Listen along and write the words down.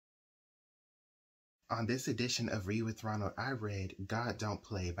On this edition of Read with Ronald, I read God Don't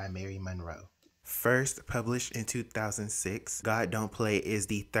Play by Mary Monroe. First published in 2006, God Don't Play is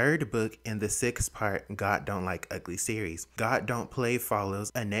the third book in the six-part God Don't Like Ugly series. God Don't Play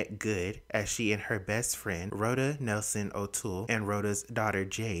follows Annette Good as she and her best friend, Rhoda Nelson O'Toole, and Rhoda's daughter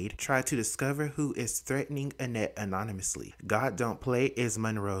Jade try to discover who is threatening Annette anonymously. God Don't Play is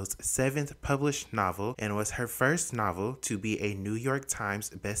Monroe's seventh published novel and was her first novel to be a New York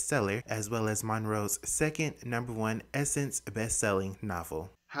Times bestseller, as well as Monroe's second #1 Essence best-selling novel.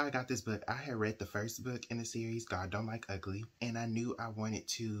 How I got this book, I had read the first book in the series, God Don't Like Ugly, and I knew I wanted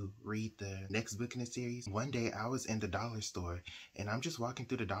to read the next book in the series. One day I was in the dollar store and I'm just walking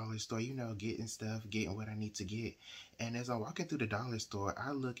through the dollar store, getting stuff, getting what I need to get. And as I'm walking through the dollar store,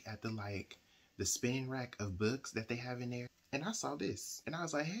 I look at the spinning rack of books that they have in there. And I saw this and I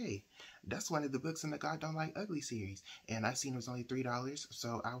was like, hey, that's one of the books in the God Don't Like Ugly series. And I seen it was only $3,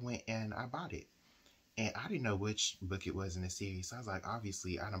 so I went and I bought it. And I didn't know which book it was in the series. So I was like,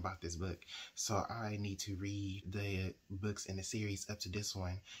 obviously, I done bought this book. So I need to read the books in the series up to this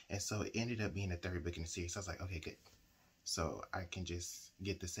one. And so it ended up being the third book in the series. So I was like, okay, good. So I can just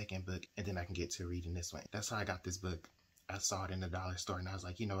get the second book and then I can get to reading this one. That's how I got this book. I saw it in the dollar store and I was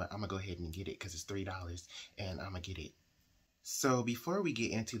like, you know what? I'm going to go ahead and get it because it's $3 and I'm going to get it. So before we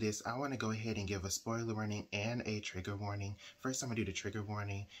get into this, I want to go ahead and give a spoiler warning and a trigger warning. First, I'm going to do the trigger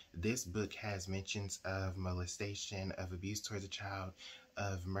warning. This book has mentions of molestation, of abuse towards a child,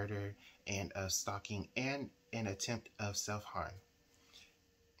 of murder, and of stalking, and an attempt of self-harm.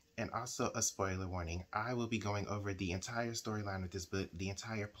 And also a spoiler warning. I will be going over the entire storyline of this book, the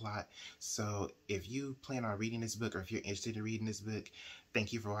entire plot. So if you plan on reading this book or if you're interested in reading this book,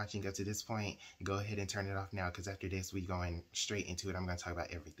 thank you for watching up to this point. Go ahead and turn it off now because after this, we're going straight into it. I'm going to talk about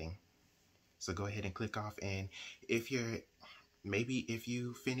everything. So go ahead and click off. And if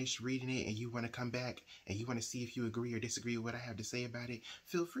you finish reading it and you want to come back and you want to see if you agree or disagree with what I have to say about it,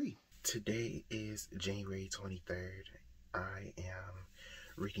 feel free. Today is January 23rd. I am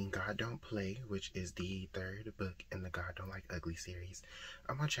reading God Don't Play, which is the third book in the God Don't Like Ugly series.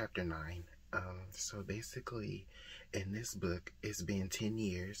 I'm on chapter 9. So basically, in this book, it's been 10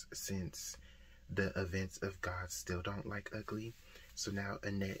 years since the events of God Still Don't Like Ugly. So now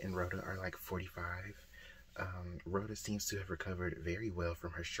Annette and Rhoda are like 45. Rhoda seems to have recovered very well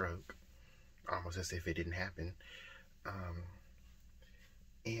from her stroke, almost as if it didn't happen.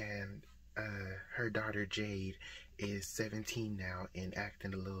 And her daughter Jade is 17 now and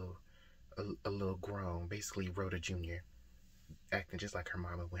acting a little grown, basically Rhoda Jr., acting just like her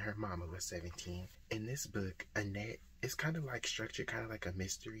mama when her mama was 17. In this book, Annette is kind of like structured, kind of like a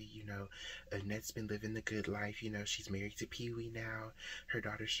mystery, Annette's been living the good life, she's married to Pee-wee now. Her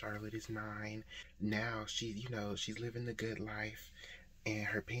daughter Charlotte is 9. Now she's living the good life. And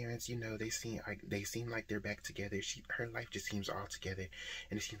her parents, they seem like they're back together. Her life just seems all together,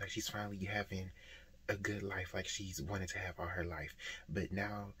 and it seems like she's finally having a good life, like she's wanted to have all her life. But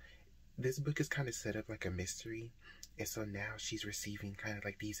now, this book is kind of set up like a mystery, and so now she's receiving kind of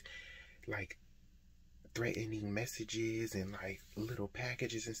like these, like, threatening messages and like little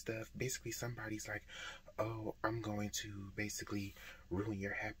packages and stuff. Basically, somebody's like, oh, I'm going to basically ruin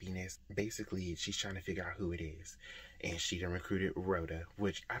your happiness. Basically, she's trying to figure out who it is. And she done recruited Rhoda,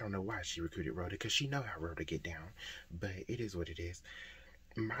 which I don't know why she recruited Rhoda, because she know how Rhoda get down. But it is what it is.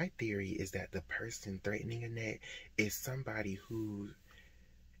 My theory is that the person threatening Annette is somebody who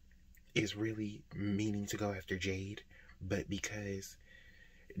is really meaning to go after Jade, but because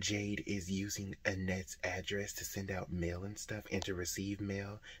Jade is using Annette's address to send out mail and stuff and to receive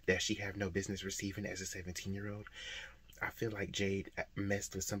mail that she have no business receiving as a 17-year-old. I feel like Jade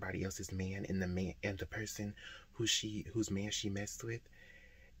messed with somebody else's man, and the person whose man she messed with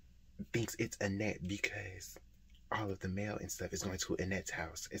thinks it's Annette because all of the mail and stuff is going to Annette's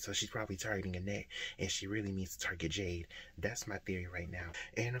house. And so she's probably targeting Annette, and she really means to target Jade. That's my theory right now.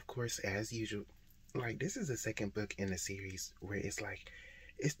 And of course, as usual, like, this is the second book in the series where it's like,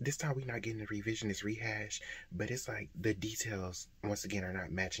 this time we're not getting a revisionist rehash, but it's like the details, once again, are not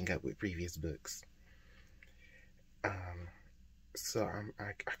matching up with previous books. So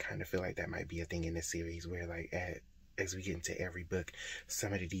I kind of feel like that might be a thing in this series where, like, as we get into every book,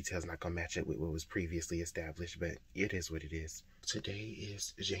 some of the details not gonna match up with what was previously established, but it is what it is. Today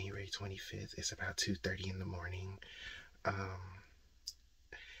is January 25th. It's about 2:30 in the morning. I'm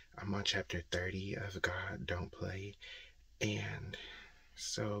on chapter 30 of God Don't Play, and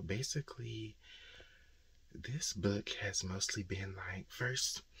so basically, this book has mostly been like,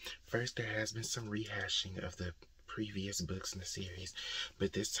 first there has been some rehashing of the previous books in the series,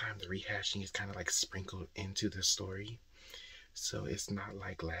 but this time the rehashing is kind of like sprinkled into the story. So it's not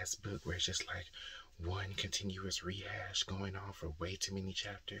like last book where it's just like one continuous rehash going on for way too many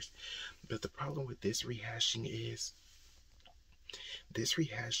chapters. But the problem with this rehashing is,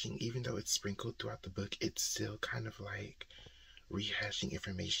 even though it's sprinkled throughout the book, it's still kind of like rehashing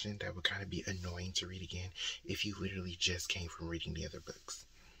information that would kind of be annoying to read again if you literally just came from reading the other books.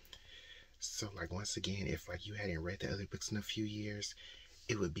 So like, once again, if like you hadn't read the other books in a few years,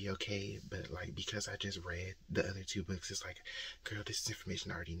 it would be okay. But like, because I just read the other two books, it's like, girl, this is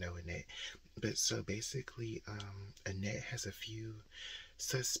information I already know, Annette. But so basically, Annette has a few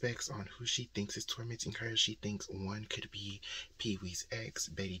suspects on who she thinks is tormenting her. She thinks one could be Pee-wee's ex,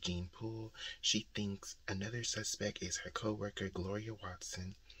 Betty Jean Poole. She thinks another suspect is her co-worker, Gloria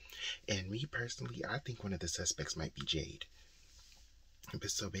Watson. And me personally, I think one of the suspects might be Jade.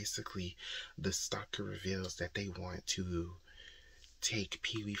 But so basically, the stalker reveals that they want to take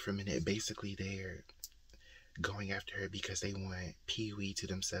Pee-wee from Annette. Basically, they're going after her because they want Pee-wee to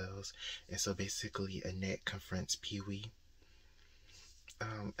themselves. And so basically, Annette confronts Pee-wee.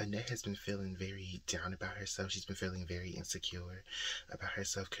 Annette has been feeling very down about herself. She's been feeling very insecure about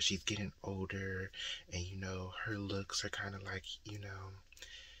herself because she's getting older, and you know, her looks are kind of like, you know,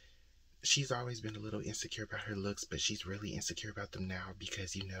 she's always been a little insecure about her looks, but she's really insecure about them now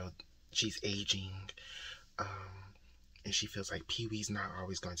because, you know, she's aging. And she feels like Pee-wee's not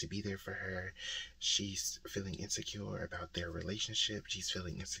always going to be there for her. She's feeling insecure about their relationship. She's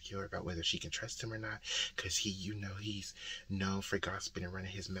feeling insecure about whether she can trust him or not, because he, you know, he's known for gossiping and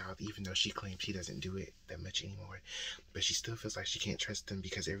running his mouth, even though she claims he doesn't do it that much anymore. But she still feels like she can't trust him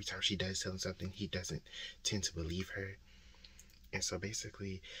because every time she does tell him something, he doesn't tend to believe her. And so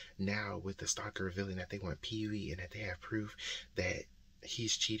basically, now with the stalker revealing that they want Pee-wee and that they have proof that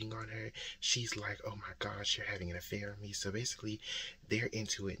he's cheating on her, she's like, oh my gosh, you're having an affair on me. So basically, they're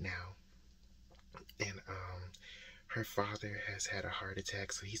into it now. And her father has had a heart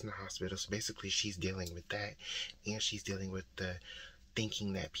attack, so he's in the hospital. So basically, she's dealing with that, and she's dealing with the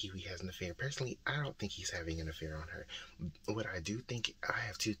thinking that Pee-wee has an affair. Personally, I don't think he's having an affair on her. What I do think, I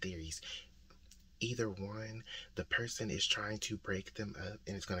have two theories. Either one, the person is trying to break them up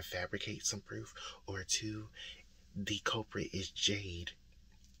and is going to fabricate some proof, or two, the culprit is Jade.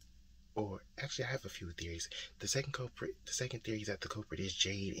 Or actually, I have a few theories. The second theory is that the culprit is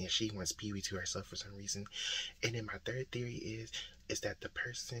Jade and she wants Pee-wee to herself for some reason. And then my third theory is that the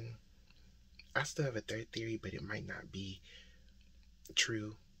person, I still have a third theory, but it might not be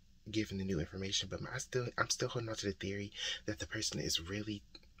true given the new information, but I'm still holding on to the theory that the person is really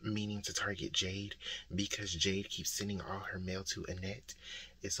meaning to target Jade because Jade keeps sending all her mail to Annette.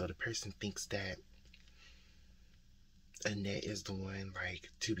 And so the person thinks that Annette is the one like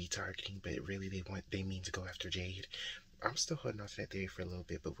to be targeting, but really they mean to go after Jade. I'm still holding on to that theory for a little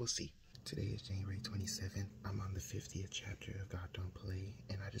bit, but we'll see. Today is January 27th. I'm on the 50th chapter of God Don't Play,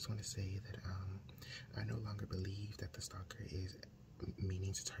 and I just want to say that I no longer believe that the stalker is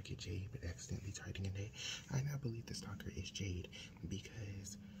meaning to target Jade but accidentally targeting Annette. I now believe the stalker is Jade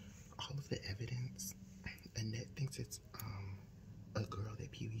because all of the evidence, Annette thinks it's a girl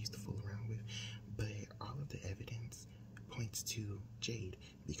that Pee-wee used to fool around with, but all of the evidence points to Jade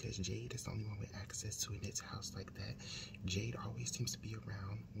because Jade is the only one with access to Annette's house like that. Jade always seems to be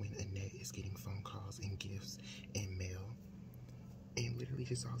around when Annette is getting phone calls and gifts and mail, and literally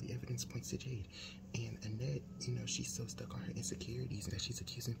just all the evidence points to Jade. And Annette, you know, she's so stuck on her insecurities that she's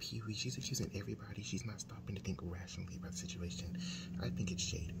accusing Pee-wee, she's accusing everybody. She's not stopping to think rationally about the situation. I think it's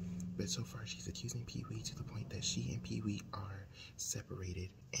Jade. But so far, she's accusing Pee-wee to the point that she and Pee-wee are separated,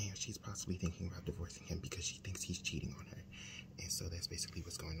 and she's possibly thinking about divorcing him because she thinks he's cheating on her. And so that's basically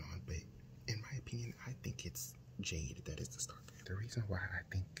what's going on. But in my opinion, I think it's Jade that is the stalker. The reason why I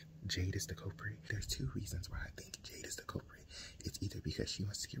think Jade is the culprit, there's two reasons why I think Jade is the culprit. It's either because she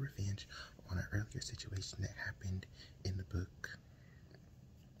wants to get revenge on an earlier situation that happened in the book,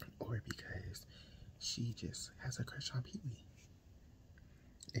 or because she just has a crush on Pee-wee.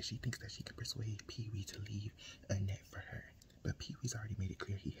 And she thinks that she could persuade Pee-wee to leave Annette for her. But Pee-wee's already made it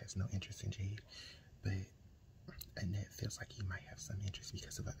clear he has no interest in Jade. But Annette feels like he might have some interest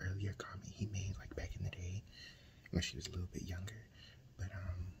because of an earlier comment he made, like back in the day when she was a little bit younger. But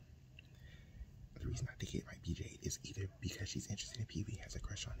the reason I think it might be Jade is either because she's interested in Pee-wee, has a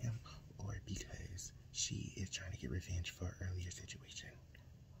crush on him, or because she is trying to get revenge for an earlier situation.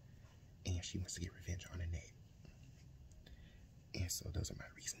 And she wants to get revenge on Annette. And so those are my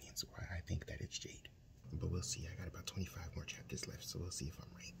reasonings why I think that it's Jade. But we'll see. I got about 25 more chapters left, so we'll see if I'm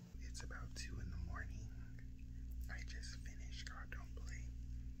right. It's about 2 in the morning. I just finished God Don't Play.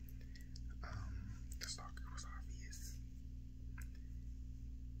 The stalker was obvious.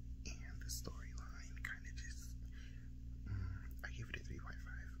 And the storyline kind of just... I gave it a 3.5.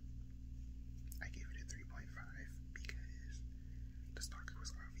 I gave it a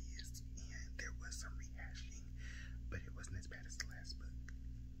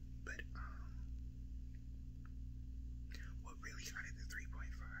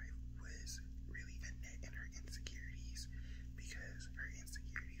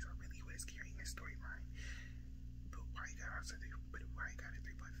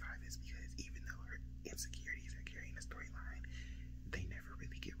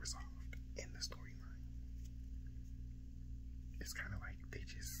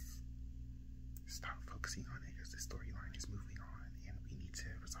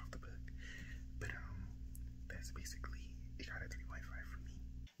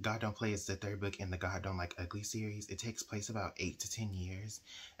God Don't Play is the third book in the God Don't Like Ugly series. It takes place about 8 to 10 years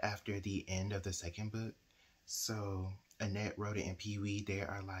after the end of the second book. So Annette, Rhoda, and Pee Wee,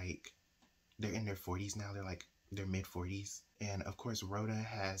 they're in their 40s now. They're like their mid 40s. And of course, Rhoda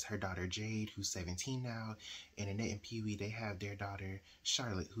has her daughter Jade, who's 17 now. And Annette and Pee Wee, they have their daughter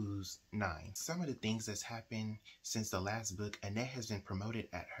Charlotte, who's 9. Some of the things that's happened since the last book, Annette has been promoted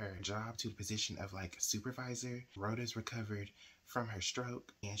at her job to the position of like supervisor. Rhoda's recovered from her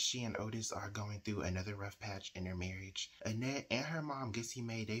stroke, and she and Otis are going through another rough patch in their marriage. Annette and her mom, Gussie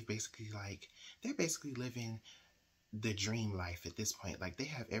Mae, they're basically living the dream life at this point. Like, they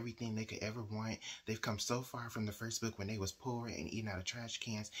have everything they could ever want. They've come so far from the first book when they was poor and eating out of trash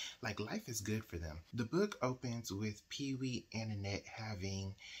cans. Like, life is good for them. The book opens with Pee Wee and Annette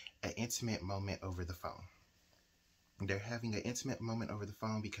having an intimate moment over the phone. They're having an intimate moment over the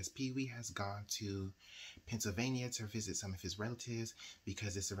phone because Pee Wee has gone to Pennsylvania to visit some of his relatives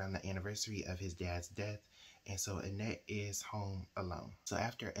because it's around the anniversary of his dad's death. And so Annette is home alone. So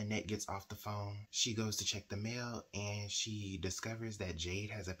after Annette gets off the phone, she goes to check the mail and she discovers that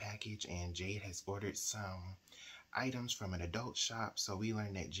Jade has a package, and Jade has ordered some items from an adult shop. So we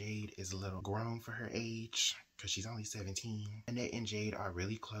learn that Jade is a little grown for her age because she's only 17. Annette and Jade are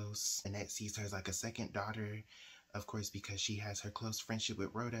really close. Annette sees her as like a second daughter, of course, because she has her close friendship with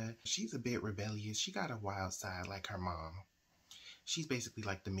Rhoda. She's a bit rebellious. She got a wild side like her mom. She's basically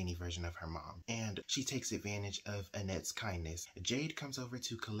like the mini version of her mom, and she takes advantage of Annette's kindness. Jade comes over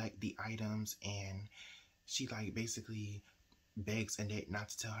to collect the items, and she like basically begs Annette not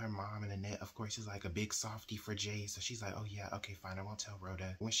to tell her mom, and Annette, of course, is like a big softie for Jade, so she's like, oh yeah, okay, fine, I won't tell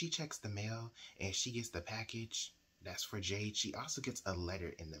Rhoda. When she checks the mail and she gets the package that's for Jade, she also gets a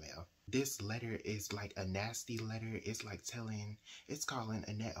letter in the mail. This letter is like a nasty letter. It's calling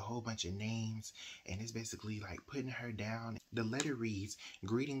Annette a whole bunch of names, and it's basically like putting her down. The letter reads,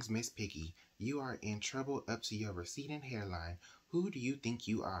 "Greetings, Miss Piggy. You are in trouble up to your receding hairline. Who do you think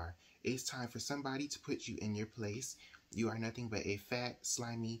you are? It's time for somebody to put you in your place. You are nothing but a fat,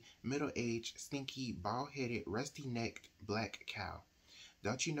 slimy, middle-aged, stinky, bald-headed, rusty-necked black cow.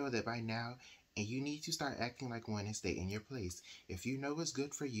 Don't you know that by now? And you need to start acting like one and stay in your place. If you know what's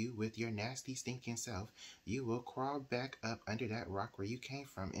good for you with your nasty, stinking self, you will crawl back up under that rock where you came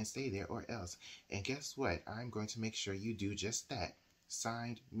from and stay there, or else. And guess what? I'm going to make sure you do just that.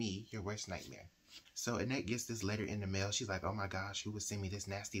 Signed, me, your worst nightmare." So Annette gets this letter in the mail. She's like, oh my gosh, who would send me this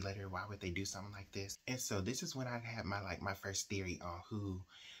nasty letter? Why would they do something like this? And so this is when I had my first theory on who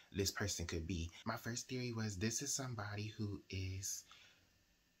this person could be. My first theory was, this is somebody who is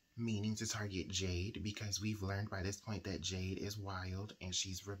meaning to target Jade, because we've learned by this point that Jade is wild and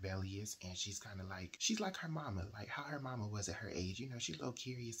she's rebellious, and she's like her mama, like how her mama was at her age. You know, she's a little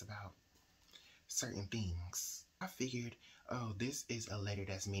curious about certain things. I figured, oh, this is a letter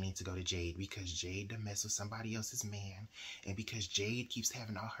that's meaning to go to Jade because Jade done mess with somebody else's man, and because Jade keeps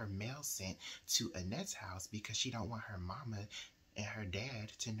having all her mail sent to Annette's house because she don't want her mama and her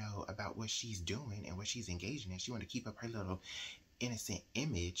dad to know about what she's doing and what she's engaging in. She want to keep up her little innocent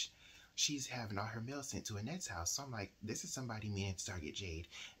image. She's having all her mail sent to Annette's house. So I'm like, this is somebody meaning to target Jade,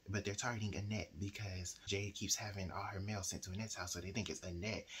 but they're targeting Annette because Jade keeps having all her mail sent to Annette's house, so they think it's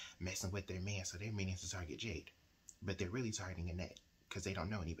Annette messing with their man, so they're meaning to target Jade, but they're really targeting Annette because they don't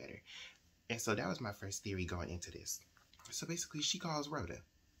know any better. And so that was my first theory going into this. So basically, she calls Rhoda,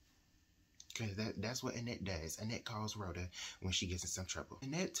 because that's what Annette does. Annette calls Rhoda when she gets in some trouble.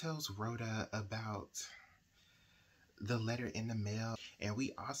 Annette tells Rhoda about the letter in the mail, and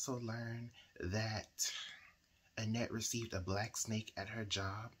we also learn that Annette received a black snake at her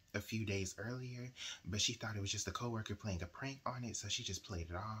job a few days earlier, but she thought it was just a coworker playing a prank on it, so she just played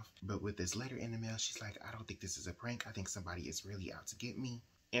it off. But with this letter in the mail, she's like, I don't think this is a prank. I think somebody is really out to get me.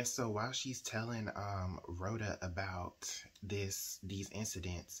 And so while she's telling Rhoda about these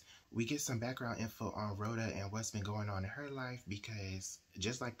incidents, we get some background info on Rhoda and what's been going on in her life, because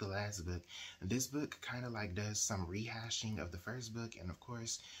just like the last book, this book kind of like does some rehashing of the first book. And of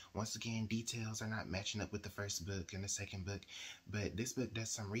course, once again, details are not matching up with the first book and the second book, but this book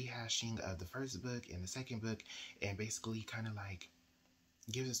does some rehashing of the first book and the second book, and basically kind of like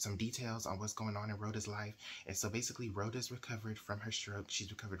gives us some details on what's going on in Rhoda's life. And so basically, Rhoda's recovered from her stroke.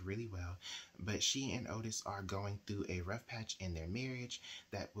 She's recovered really well, but she and Otis are going through a rough patch in their marriage.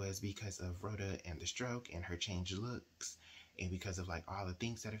 That was because of Rhoda and the stroke and her changed looks, and because of like all the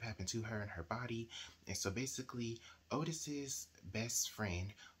things that have happened to her and her body. And so basically, Otis's best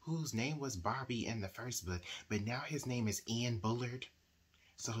friend, whose name was Bobby in the first book, but now his name is Ian Bullard.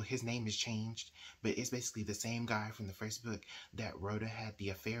 So his name is changed, but it's basically the same guy from the first book that Rhoda had the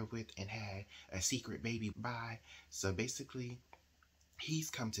affair with and had a secret baby by. So basically, He's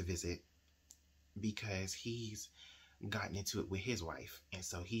come to visit because he's gotten into it with his wife. And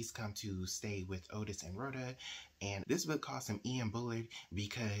so he's come to stay with Otis and Rhoda. And this book calls him Ian Bullard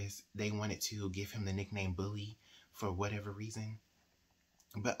because they wanted to give him the nickname Bully for whatever reason.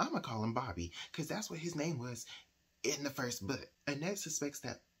 But I'm going to call him Bobby because that's what his name was in the first book. Annette suspects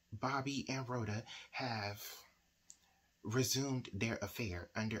that Bobby and Rhoda have resumed their affair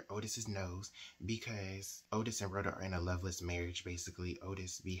under Otis's nose because Otis and Rhoda are in a loveless marriage. Basically,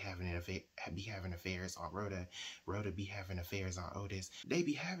 Otis be having affairs on Rhoda, Rhoda be having affairs on Otis. They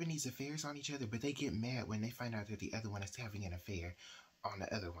be having these affairs on each other, but they get mad when they find out that the other one is having an affair on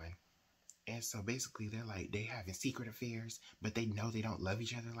the other one. And so basically they're like, they having secret affairs, but they know they don't love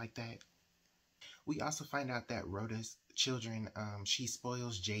each other like that. We also find out that Rhoda's children, she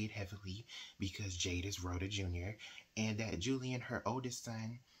spoils Jade heavily because Jade is Rhoda Jr. And that Julian, her oldest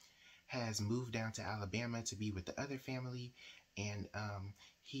son, has moved down to Alabama to be with the other family. And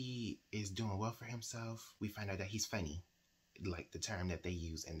he is doing well for himself. We find out that he's funny, like the term that they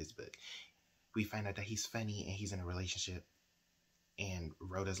use in this book. We find out that he's funny and he's in a relationship. And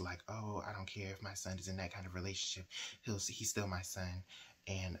Rhoda's like, oh, I don't care if my son is in that kind of relationship. He's still my son.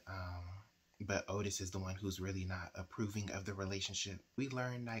 And, but Otis is the one who's really not approving of the relationship. We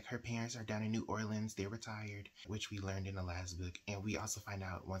learn like her parents are down in New Orleans. They're retired, which we learned in the last book. And we also find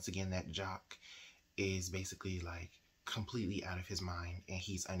out once again that Jock is basically like completely out of his mind and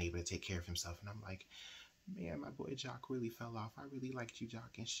he's unable to take care of himself. And I'm like, man, my boy Jock really fell off. I really liked you,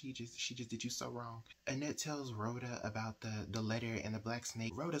 Jock, and she just did you so wrong. Annette tells Rhoda about the letter and the black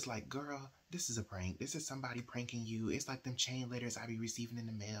snake. Rhoda's like, girl, this is a prank. This is somebody pranking you. It's like them chain letters I be receiving in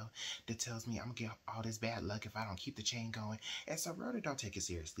the mail that tells me I'm gonna get all this bad luck if I don't keep the chain going. And so Rhoda don't take it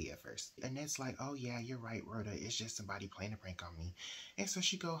seriously at first. Annette's like, oh yeah, you're right, Rhoda. It's just somebody playing a prank on me. And so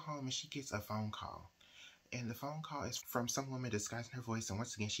she go home and she gets a phone call. And the phone call is from some woman disguising her voice. And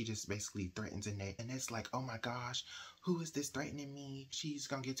once again, she just basically threatens Annette. And it's like, oh my gosh, who is this threatening me? She's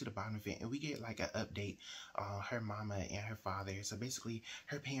going to get to the bottom of it. And we get like an update on her mama and her father. So basically,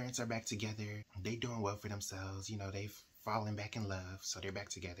 her parents are back together. They doing well for themselves. You know, they've fallen back in love. So they're back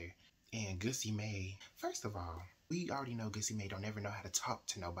together. And Gussie Mae, first of all, we already know Gussie Mae don't ever know how to talk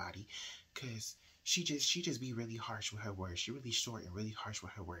to nobody. Because she just be really harsh with her words. She really short and really harsh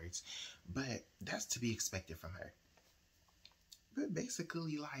with her words. But that's to be expected from her. But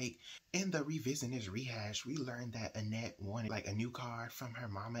basically, like, in the Revisit This rehash, we learned that Annette wanted, like, a new car from her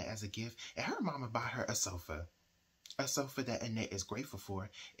mama as a gift. And her mama bought her a sofa. A sofa that Annette is grateful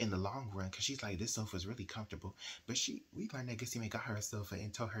for in the long run. Because she's like, this sofa is really comfortable. But we learned that Gussie Mae got her a sofa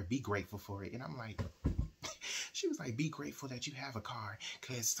and told her, be grateful for it. And I'm like... She was like, be grateful that you have a car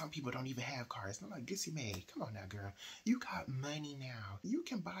because some people don't even have cars. And I'm like, Gussie Mae, come on now, girl. You got money now. You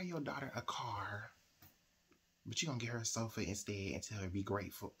can buy your daughter a car. But you're going to get her a sofa instead and tell her be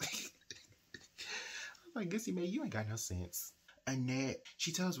grateful. I was like, Gussie Mae, you ain't got no sense. Annette,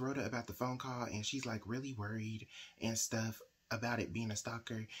 she tells Rhoda about the phone call and she's like really worried and stuff about it being a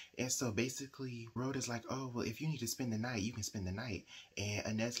stalker. And so basically Rhoda's like, oh, well, if you need to spend the night, you can spend the night. And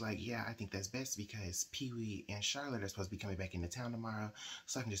Annette's like, yeah, I think that's best because Pee-wee and Charlotte are supposed to be coming back into town tomorrow,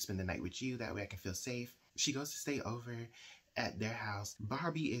 so I can just spend the night with you. That way I can feel safe. She goes to stay over at their house.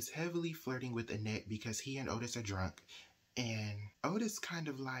 Barbie is heavily flirting with Annette because he and Otis are drunk. And Otis kind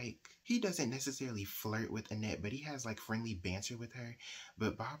of like, he doesn't necessarily flirt with Annette, but he has like friendly banter with her.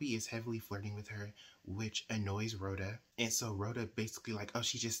 But Bobby is heavily flirting with her, which annoys Rhoda. And so Rhoda basically like, oh,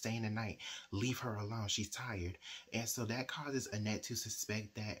 she's just staying the night. Leave her alone. She's tired. And so that causes Annette to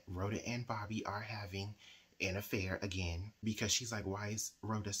suspect that Rhoda and Bobby are having an affair again. Because she's like, why is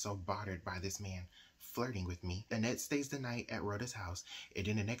Rhoda so bothered by this man flirting with me? Annette stays the night at Rhoda's house. And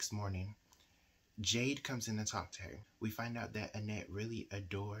then the next morning, Jade comes in to talk to her. We find out that Annette really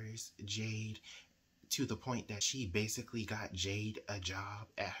adores Jade to the point that she basically got Jade a job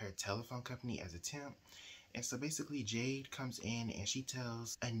at her telephone company as a temp. And so basically Jade comes in and she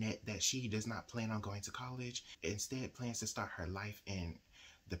tells Annette that she does not plan on going to college. Instead plans to start her life in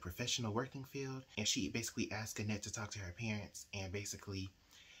the professional working field. And she basically asks Annette to talk to her parents and basically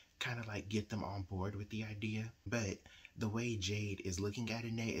kind of like get them on board with the idea. But the way Jade is looking at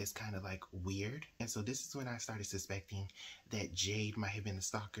Annette is kind of like weird. And so this is when I started suspecting that Jade might have been the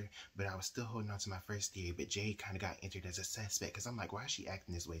stalker, but I was still holding on to my first theory. But Jade kind of got entered as a suspect because I'm like, why is she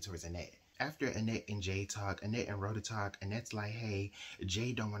acting this way towards Annette? After Annette and Jade talk, Annette and Rhoda talk, Annette's like, hey,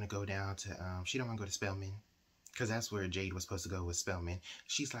 Jade don't want to go down to, she don't want to go to Spelman. Because that's where Jade was supposed to go with Spelman.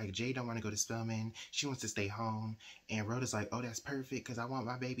 She's like, Jade don't want to go to Spelman. She wants to stay home. And Rhoda's like, oh, that's perfect because I want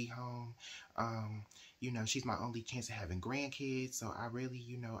my baby home. You know, she's my only chance of having grandkids. So I really,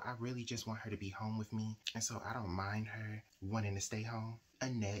 you know, I really just want her to be home with me. And so I don't mind her wanting to stay home.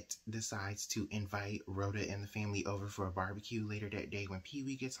 Annette decides to invite Rhoda and the family over for a barbecue later that day when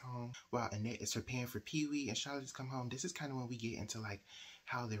Pee-wee gets home. While Annette is preparing for Pee-wee and Charlotte's come home, this is kind of when we get into like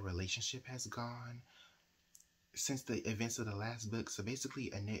how their relationship has gone since the events of the last book. So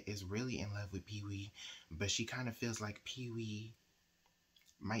basically Annette is really in love with Pee-wee, but she kind of feels like Pee-wee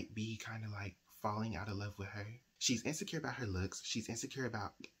might be kind of like falling out of love with her. She's insecure about her looks. She's insecure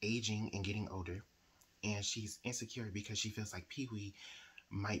about aging and getting older. And she's insecure because she feels like Pee-wee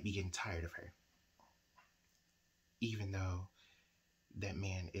might be getting tired of her. Even though that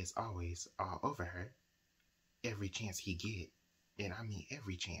man is always all over her every chance he get. And I mean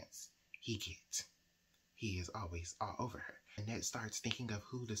every chance he gets. He is always all over her. Annette starts thinking of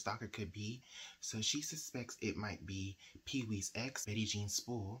who the stalker could be, so she suspects it might be Pee-wee's ex, Betty Jean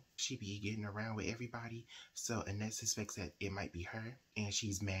Spool. She be getting around with everybody, so Annette suspects that it might be her, and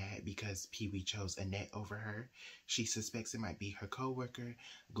she's mad because Pee-wee chose Annette over her. She suspects it might be her co-worker,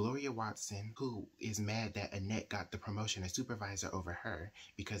 Gloria Watson, who is mad that Annette got the promotion as supervisor over her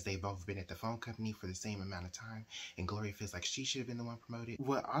because they've both been at the phone company for the same amount of time, and Gloria feels like she should have been the one promoted.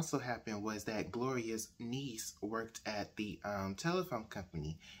 What also happened was that Gloria's niece worked at the telephone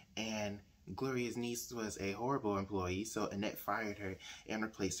company, and Gloria's niece was a horrible employee, so Annette fired her and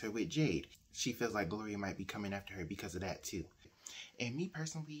replaced her with Jade. She feels like Gloria might be coming after her because of that too. And me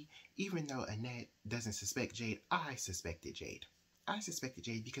personally, even though Annette doesn't suspect Jade, I suspected Jade. I suspected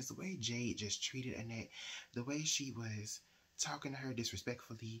Jade because the way Jade just treated Annette, the way she was talking to her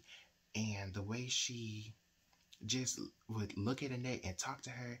disrespectfully, and the way she just would look at Annette and talk to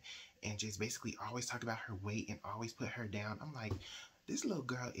her and just basically always talk about her weight and always put her down. I'm like, this little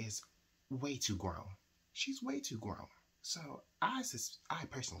girl is way too grown. She's way too grown. So I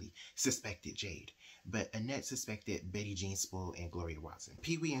personally suspected Jade, but Annette suspected Betty Jean Spool and Gloria Watson.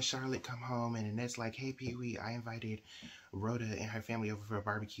 Pee-wee and Charlotte come home, and Annette's like, hey Pee-wee, I invited Rhoda and her family over for a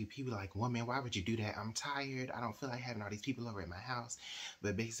barbecue. Pee-wee like, woman, why would you do that? I'm tired. I don't feel like having all these people over at my house.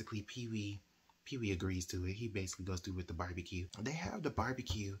 But basically Pee-wee agrees to it. He basically goes through with the barbecue. They have the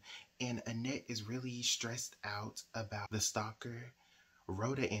barbecue, and Annette is really stressed out about the stalker.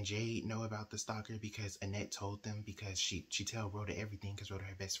 Rhoda and Jade know about the stalker because Annette told them, because she tell Rhoda everything because Rhoda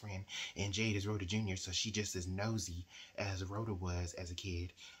her best friend, and Jade is Rhoda Jr., so she just as nosy as Rhoda was as a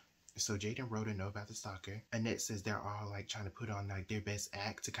kid. So Jade and Rhoda know about the stalker. Annette says they're all like trying to put on like their best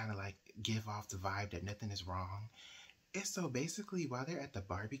act to kind of like give off the vibe that nothing is wrong. And so basically while they're at the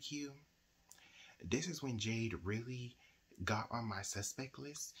barbecue, this is when Jade really got on my suspect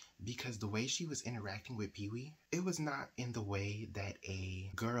list, because the way she was interacting with Pee-wee, it was not in the way that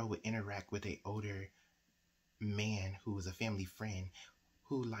a girl would interact with an older man who was a family friend,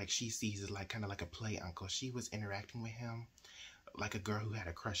 who like she sees as like kind of like a play uncle. She was interacting with him like a girl who had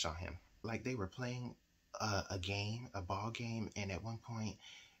a crush on him. Like they were playing a game, a ball game, and at one point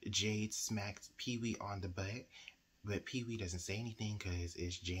Jade smacked Pee-wee on the butt, but Pee-wee doesn't say anything because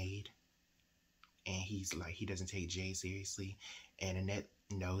it's Jade. And he's like, he doesn't take Jade seriously. And Annette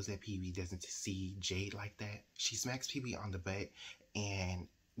knows that Pee-wee doesn't see Jade like that. She smacks Pee-wee on the butt, and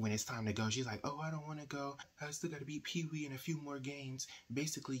when it's time to go, she's like, oh, I don't want to go. I still got to beat Pee-wee in a few more games.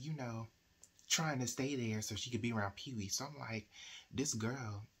 Basically, you know, trying to stay there so she could be around Pee-wee. So I'm like, this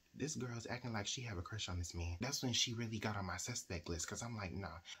girl's acting like she have a crush on this man. That's when she really got on my suspect list, because I'm like, nah.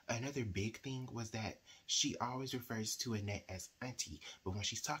 Another big thing was that she always refers to Annette as auntie, but when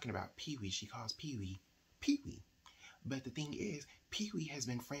she's talking about Pee-wee, she calls Pee-wee Pee-wee. But the thing is, Pee-wee has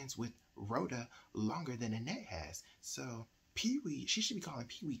been friends with Rhoda longer than Annette has. So Pee-wee, she should be calling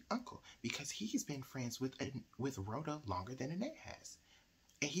Pee-wee uncle, because he's been friends with Rhoda longer than Annette has.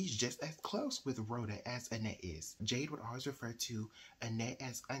 And he's just as close with Rhoda as Annette is. Jade would always refer to Annette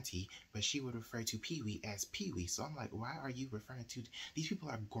as auntie, but she would refer to Pee-wee as Pee-wee. So I'm like, why are you referring to... These people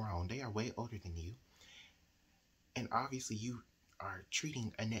are grown. They are way older than you. And obviously you are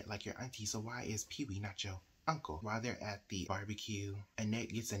treating Annette like your auntie, so why is Pee-wee not your uncle? While they're at the barbecue,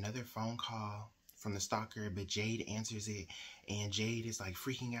 Annette gets another phone call from the stalker, but Jade answers it, and Jade is like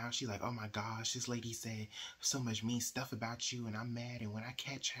freaking out. She's like, oh my gosh, this lady said so much mean stuff about you, and I'm mad, and when I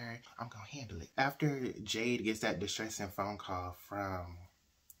catch her, I'm gonna handle it. After Jade gets that distressing phone call from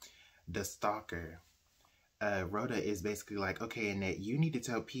the stalker, Rhoda is basically like, okay, Annette, you need to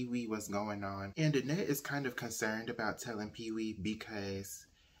tell Pee-wee what's going on. And Annette is kind of concerned about telling Pee-wee because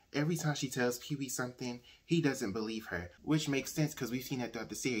every time she tells Pee-wee something, he doesn't believe her, which makes sense because we've seen that throughout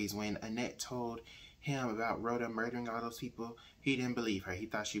the series. When Annette told him about Rhoda murdering all those people, he didn't believe her. He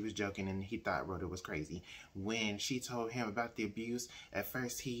thought she was joking and he thought Rhoda was crazy. When she told him about the abuse, at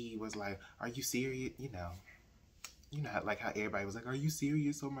first he was like, are you serious? You know like how everybody was like, are you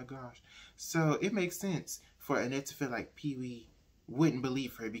serious? Oh my gosh. So it makes sense for Annette to feel like Pee-wee wouldn't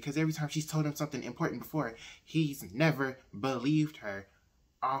believe her, because every time she's told him something important before, he's never believed her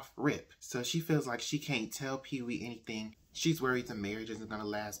off rip. So she feels like she can't tell Pee-wee anything. She's worried the marriage isn't gonna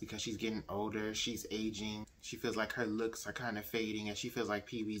last because she's getting older, she's aging. She feels like her looks are kind of fading, and she feels like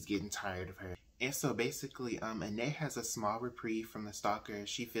Pee-wee's getting tired of her. And so basically, Annette has a small reprieve from the stalker.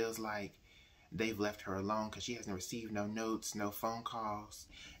 She feels like they've left her alone because she hasn't received no notes, no phone calls.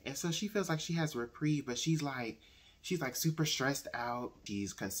 And so she feels like she has a reprieve, but she's like super stressed out.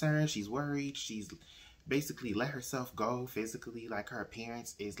 She's concerned, she's worried, she's basically let herself go physically. Like her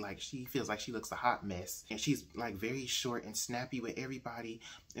appearance is like, she feels like she looks a hot mess, and she's like very short and snappy with everybody.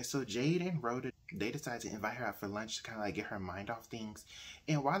 And so Jade and Rhoda, they decide to invite her out for lunch to kind of like get her mind off things.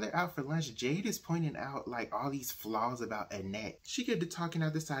 And while they're out for lunch, Jade is pointing out like all these flaws about Annette. She get to talking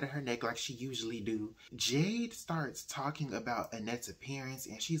out the side of her neck like she usually do. Jade starts talking about Annette's appearance,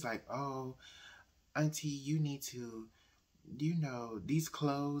 and she's like, oh, auntie, you need to, you know, these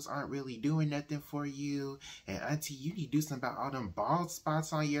clothes aren't really doing nothing for you. And auntie, you need to do something about all them bald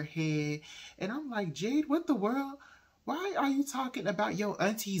spots on your head. And I'm like, Jade, what the world? Why are you talking about your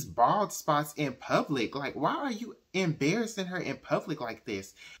auntie's bald spots in public? Like, why are you embarrassing her in public like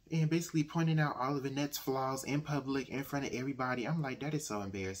this? And basically pointing out all of Annette's flaws in public in front of everybody. I'm like, that is so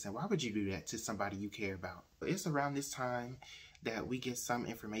embarrassing. Why would you do that to somebody you care about? It's around this time that we get some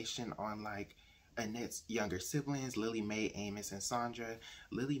information on like Annette's younger siblings, Lily Mae, Amos, and Sandra.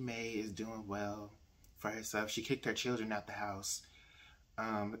 Lily Mae is doing well for herself. She kicked her children out the house.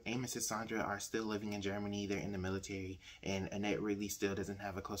 Amos and Sandra are still living in Germany. They're in the military, and Annette really still doesn't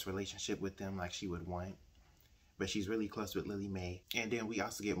have a close relationship with them like she would want. But she's really close with Lily Mae. And then we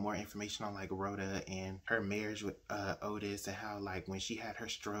also get more information on like Rhoda and her marriage with Otis, and how like when she had her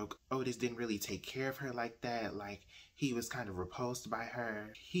stroke, Otis didn't really take care of her like that. Like he was kind of repulsed by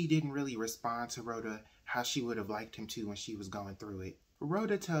her. He didn't really respond to Rhoda how she would have liked him to when she was going through it.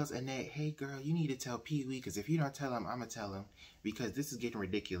 Rhoda tells Annette, hey girl, you need to tell Pee-wee, because if you don't tell him, I'm going to tell him, because this is getting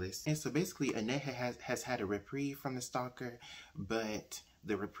ridiculous. And so basically Annette has had a reprieve from the stalker, but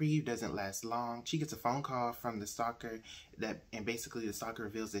the reprieve doesn't last long. She gets a phone call from the stalker and basically the stalker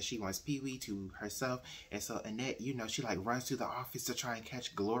reveals that she wants Pee-wee to herself. And so Annette, you know, she like runs to the office to try and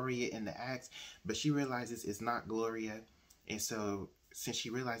catch Gloria in the act, but she realizes it's not Gloria. And so since she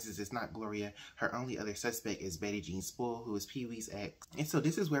realizes it's not Gloria, her only other suspect is Betty Jean Spool, who is Pee-wee's ex. And so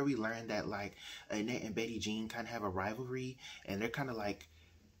this is where we learn that like Annette and Betty Jean kind of have a rivalry, and they're kind of like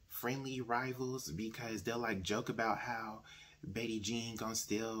friendly rivals, because they'll like joke about how Betty Jean gonna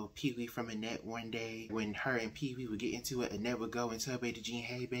steal Pee-wee from Annette one day. When her and Pee-wee would get into it, Annette would go and tell Betty Jean,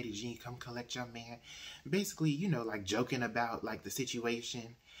 hey Betty Jean, come collect your man. Basically, you know, like joking about like the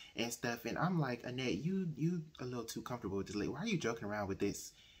situation and stuff. And I'm like, Annette, you a little too comfortable with this lady. Why are you joking around with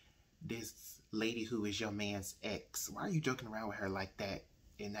this lady who is your man's ex? Why are you joking around with her like that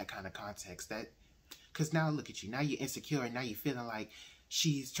in that kind of context? Because now look at you. Now you're insecure, and now you're feeling like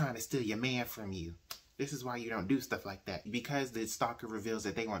she's trying to steal your man from you. This is why you don't do stuff like that. Because the stalker reveals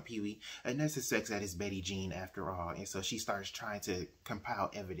that they want Pee-wee, Annette suspects that it's Betty Jean after all. And so she starts trying to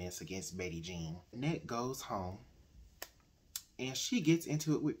compile evidence against Betty Jean. Annette goes home, and she gets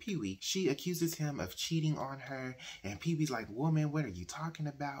into it with Pee-wee. She accuses him of cheating on her, and Pee-wee's like, woman, what are you talking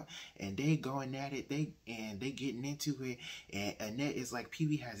about? And they going at it, they getting into it, and Annette is like,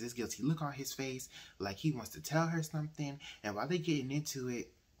 Pee-wee has this guilty look on his face, like he wants to tell her something. And while they getting into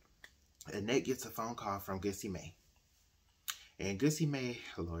it, Annette gets a phone call from Gussie Mae. And Gussie Mae,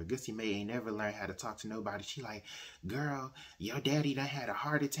 Lord, Gussie Mae ain't never learned how to talk to nobody. She like, girl, your daddy done had a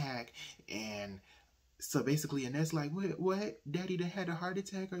heart attack. And so basically Annette's like, what? Daddy done had a heart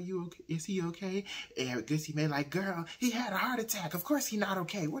attack? Are you okay? Is he okay? And Gussie Mae like, girl, he had a heart attack. Of course he not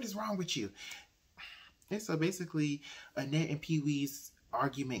okay. What is wrong with you? And so basically Annette and Pee-wee's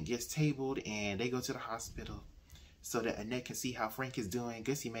argument gets tabled, and they go to the hospital so that Annette can see how Frank is doing.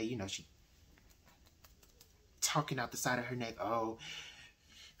 Gussie Mae, you know, she talking out the side of her neck, oh,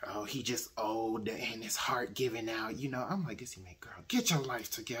 he just old and his heart giving out. You know, I'm like, Gussie Mae, girl, get your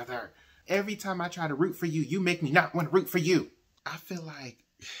life together. Every time I try to root for you, you make me not want to root for you. I feel like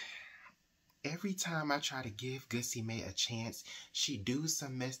Every time I try to give Gussie Mae a chance, she do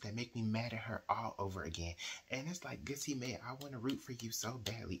some mess that make me mad at her all over again. And it's like, Gussie Mae, I want to root for you so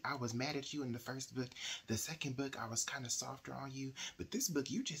badly. I was mad at you in the first book. The second book, I was kind of softer on you. But this book,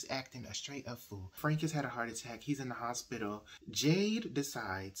 you just acting a straight up fool. Frank has had a heart attack. He's in the hospital. Jade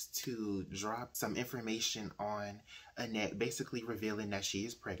decides to drop some information on Annette, basically revealing that she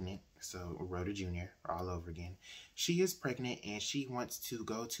is pregnant. So Rhoda Jr. all over again. She is pregnant and she wants to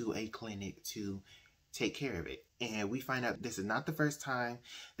go to a clinic to take care of it. And we find out this is not the first time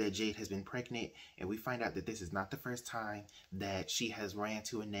that Jade has been pregnant. And we find out that this is not the first time that she has ran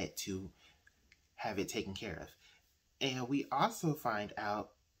to Annette to have it taken care of. And we also find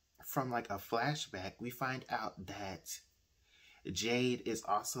out from like a flashback, we find out that Jade is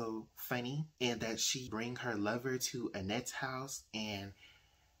also funny and that she bring her lover to Annette's house and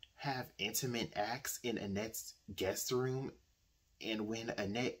have intimate acts in Annette's guest room. And when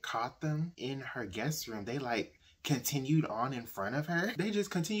Annette caught them in her guest room, they like continued on in front of her. They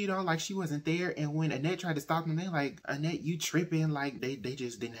just continued on like she wasn't there. And when Annette tried to stop them, they like, Annette, you tripping. Like they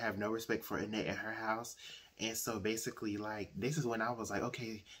just didn't have no respect for Annette in her house. And so basically, like, this is when I was like,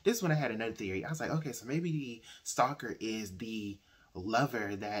 okay, this is when I had another theory. I was like, okay, so maybe the stalker is the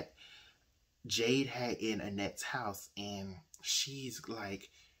lover that Jade had in Annette's house. And she's like,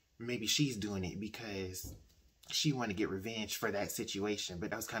 maybe she's doing it because she wanted to get revenge for that situation.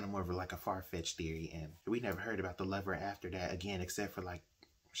 But that was kind of more of like a far-fetched theory. And we never heard about the lover after that again, except for like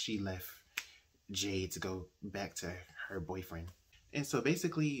she left Jade to go back to her boyfriend. And so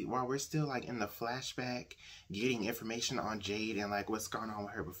basically, while we're still like in the flashback, getting information on Jade and like what's gone on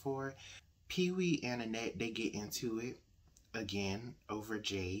with her before, Pee-wee and Annette, they get into it again over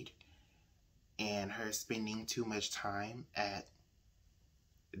Jade and her spending too much time at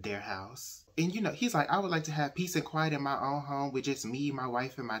their house. And you know, he's like, I would like to have peace and quiet in my own home with just me, my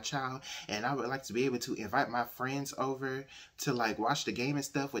wife, and my child. And I would like to be able to invite my friends over to like watch the game and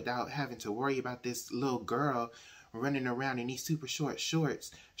stuff without having to worry about this little girl running around in these super short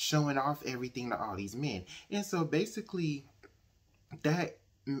shorts showing off everything to all these men. And so basically that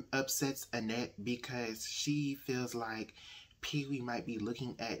upsets Annette because she feels like Pee-wee might be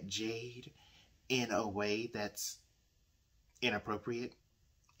looking at Jade in a way that's inappropriate.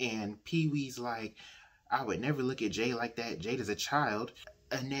 And Pee-wee's like, I would never look at Jade like that. Jade is a child.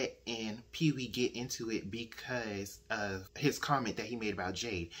 Annette and Pee-wee get into it because of his comment that he made about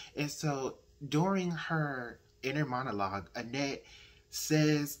Jade. And so during her inner monologue, Annette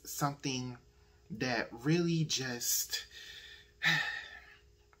says something that really just...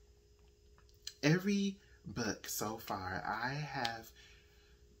 Every book so far,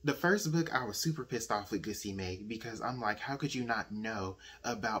 the first book, I was super pissed off with Gussie Mae because I'm like, how could you not know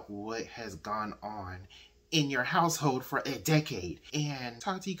about what has gone on in your household for a decade? And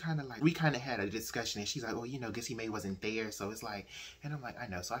Tati we kind of had a discussion and she's like, oh, you know, Gussie Mae wasn't there. So it's like, and I'm like, I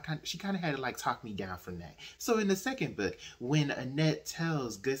know. So she kind of had to like talk me down from that. So in the second book, when Annette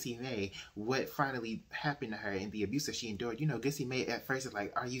tells Gussie Mae what finally happened to her and the abuse that she endured, you know, Gussie Mae at first is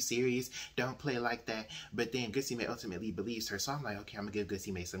like, are you serious? Don't play like that. But then Gussie Mae ultimately believes her. So I'm like, okay, I'm gonna give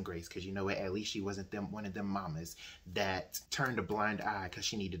Gussie Mae some grace because you know what? At least she wasn't one of them mamas that turned a blind eye because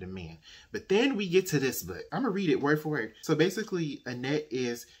she needed a man. But then we get to this book. I'm gonna read it word for word. So basically, Annette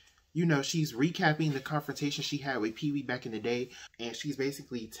is, you know, she's recapping the confrontation she had with Pee-wee back in the day, and she's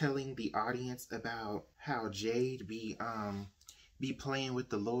basically telling the audience about how Jade be playing with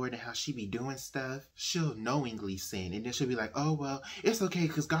the Lord and how she be doing stuff. She'll knowingly sin, and then she'll be like, oh well, it's okay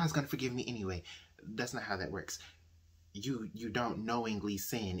because God's gonna forgive me anyway. That's not how that works. You don't knowingly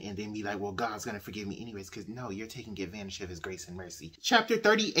sin and then be like, well, God's gonna forgive me anyways, because no, you're taking advantage of his grace and mercy. Chapter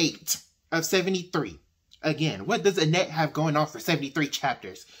 38 of 73. Again, what does Annette have going on for 73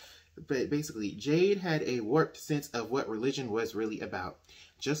 chapters? But basically, Jade had a warped sense of what religion was really about.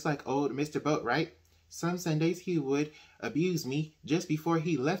 Just like old Mr. Boat, right? Some Sundays he would abuse me just before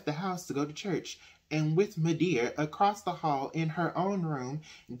he left the house to go to church. And with Medea across the hall in her own room,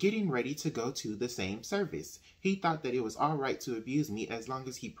 getting ready to go to the same service. He thought that it was all right to abuse me as long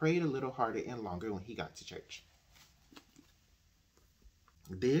as he prayed a little harder and longer when he got to church.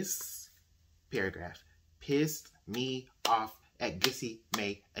 This paragraph pissed me off at Gussie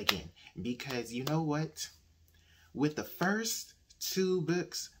Mae again. Because you know what? With the first two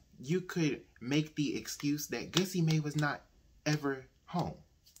books, you could make the excuse that Gussie Mae was not ever home.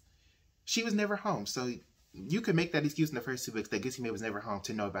 She was never home. So you could make that excuse in the first two books that Gussie Mae was never home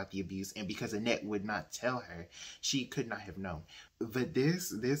to know about the abuse. And because Annette would not tell her, she could not have known. But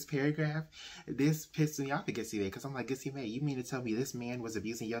this paragraph, this pissed me off at Gussie Mae. Because I'm like, Gussie Mae, you mean to tell me this man was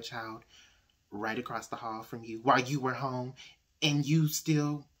abusing your child right across the hall from you while you were home, and you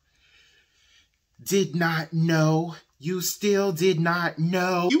still did not know. You still did not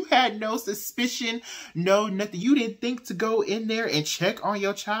know. You had no suspicion, no nothing. You didn't think to go in there and check on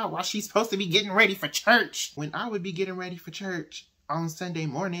your child while she's supposed to be getting ready for church. When I would be getting ready for church on Sunday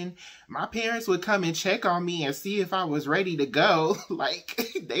morning, my parents would come and check on me and see if I was ready to go.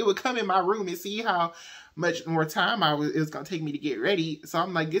 Like, they would come in my room and see how much more time it was gonna take me to get ready. So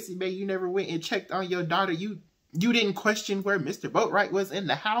I'm like, Gissy Mae, you never went and checked on your daughter. You didn't question where Mr. Boatwright was in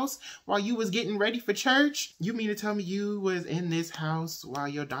the house while you was getting ready for church? You mean to tell me you was in this house while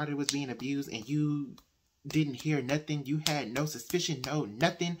your daughter was being abused and you didn't hear nothing? You had no suspicion, no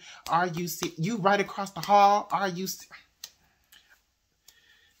nothing? Are you you right across the hall? Are you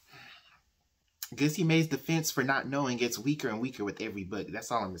Gissy Mae's defense for not knowing gets weaker and weaker with every book. That's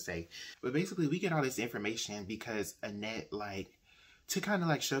all I'm gonna say. But basically, we get all this information because Annette, like, to kind of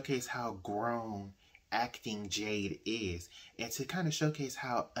like showcase how grown acting Jade is, and to kind of showcase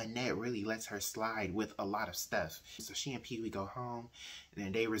how Annette really lets her slide with a lot of stuff. So she and Pee-wee go home, and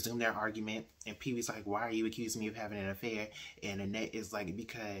then they resume their argument, and Pee-wee's like, why are you accusing me of having an affair? And Annette is like,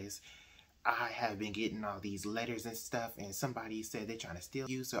 because I have been getting all these letters and stuff, and somebody said they're trying to steal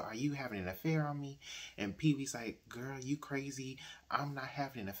you, so are you having an affair on me? And Pee-wee's like, girl, you crazy. I'm not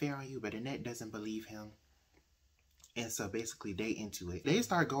having an affair on you. But Annette doesn't believe him. And so basically they into it. They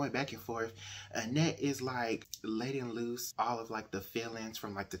start going back and forth. Annette is like letting loose all of like the feelings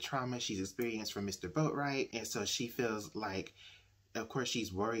from like the trauma she's experienced from Mr. Boatwright. And so she feels like, of course,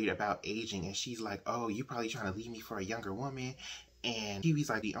 she's worried about aging. And she's like, oh, you probably trying to leave me for a younger woman. And Pee-wee's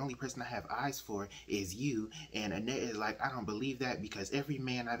like, the only person I have eyes for is you. And Annette is like, I don't believe that, because every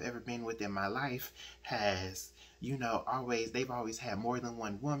man I've ever been with in my life has, you know, they've always had more than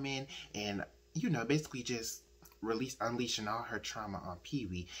one woman. And, you know, basically just unleashing all her trauma on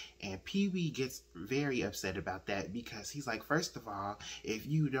Pee-wee. And Pee-wee gets very upset about that, because he's like, first of all, if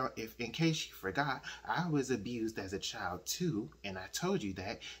in case you forgot, I was abused as a child too, and I told you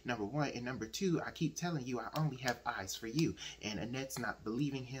that, number one. And number two, I keep telling you I only have eyes for you. And Annette's not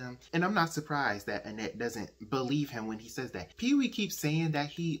believing him. And I'm not surprised that Annette doesn't believe him when he says that. Pee-wee keeps saying that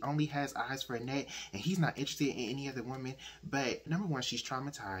he only has eyes for Annette and he's not interested in any other woman. But number one, she's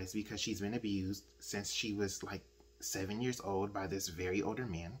traumatized because she's been abused since she was like 7 years old by this very older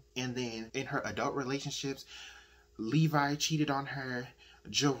man. And then in her adult relationships, Levi cheated on her.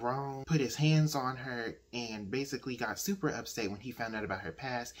 Jerome put his hands on her and basically got super upset when he found out about her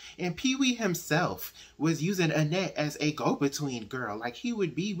past. And Pee-wee himself was using Annette as a go-between girl. Like, he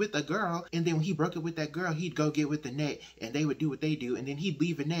would be with a girl, and then when he broke up with that girl, he'd go get with Annette, and they would do what they do, and then he'd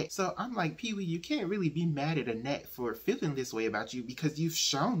leave Annette. So I'm like, Pee-wee, you can't really be mad at Annette for feeling this way about you, because you've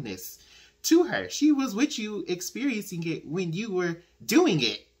shown this to her. She was with you experiencing it when you were doing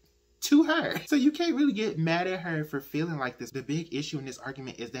it to her. So you can't really get mad at her for feeling like this. The big issue in this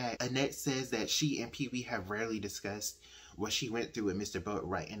argument is that Annette says that she and Pee-wee have rarely discussed what she went through with Mr.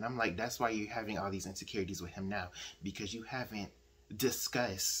 Boatwright. And I'm like, that's why you're having all these insecurities with him now, because you haven't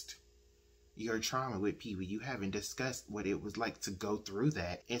discussed your trauma with Pee-wee. You haven't discussed what it was like to go through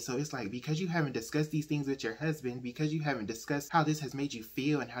that. And so it's like, because you haven't discussed these things with your husband, because you haven't discussed how this has made you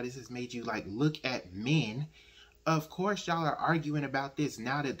feel and how this has made you like look at men, of course y'all are arguing about this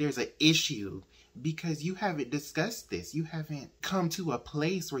now that there's an issue, because you haven't discussed this. You haven't come to a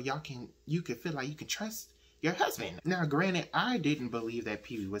place where you can feel like you can trust your husband. Now, granted, I didn't believe that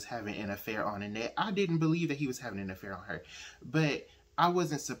Pee-wee was having an affair on Annette. I didn't believe that he was having an affair on her. But I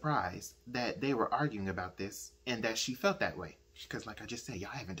wasn't surprised that they were arguing about this and that she felt that way, because like I just said, y'all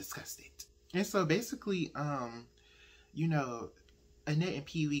haven't discussed it. And so basically, you know, Annette and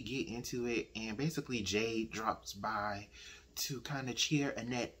Pee-wee get into it, and basically Jade drops by to kind of cheer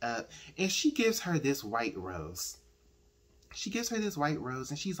Annette up, and she gives her this white rose. She gives her this white rose,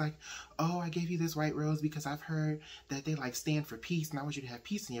 and she's like, oh, I gave you this white rose because I've heard that they like stand for peace, and I want you to have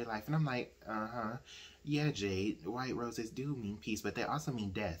peace in your life. And I'm like, yeah, Jade, white roses do mean peace, but they also mean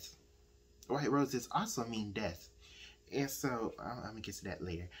death. White roses also mean death. And so, I'm gonna get to that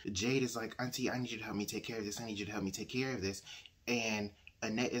later. Jade is like, Auntie, I need you to help me take care of this. I need you to help me take care of this. And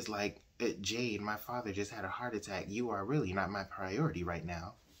Annette is like, Jade, my father just had a heart attack. You are really not my priority right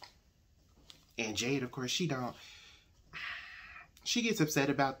now. And Jade, of course, she gets upset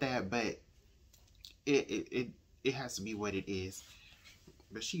about that, but it has to be what it is.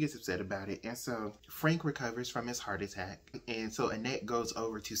 But she gets upset about it. And so Frank recovers from his heart attack. And so Annette goes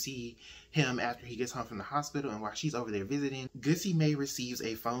over to see him after he gets home from the hospital. And while she's over there visiting, Gissy Mae receives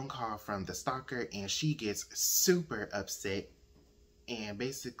a phone call from the stalker, and she gets super upset. And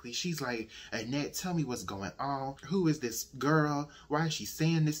basically, she's like, Annette, tell me what's going on. Who is this girl? Why is she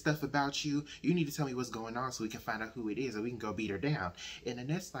saying this stuff about you? You need to tell me what's going on so we can find out who it is and we can go beat her down. And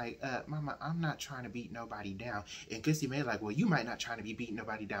Annette's like, Mama, I'm not trying to beat nobody down. And Gussie Mae like, well, you might not trying to be beating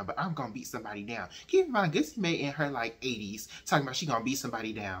nobody down, but I'm going to beat somebody down. Keep in mind, Gussie Mae in her like 80s talking about she going to beat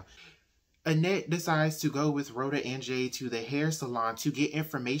somebody down. Annette decides to go with Rhoda and Jay to the hair salon to get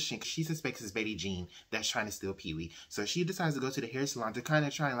information. She suspects it's Betty Jean that's trying to steal Pee Wee. So she decides to go to the hair salon to kind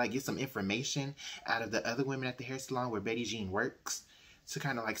of try and like get some information out of the other women at the hair salon where Betty Jean works. To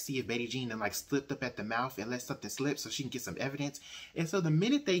kind of like see if Betty Jean then like slipped up at the mouth and let something slip so she can get some evidence. And so the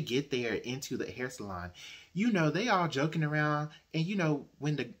minute they get there into the hair salon, you know, they all joking around. And you know,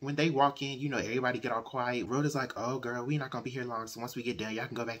 when they walk in, you know, everybody get all quiet. Rhoda's like, oh girl, we not gonna be here long. So once we get done, y'all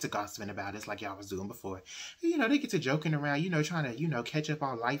can go back to gossiping about us like y'all was doing before. And, you know, they get to joking around, you know, trying to, you know, catch up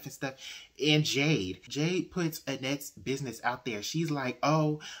on life and stuff. And Jade puts Annette's business out there. She's like,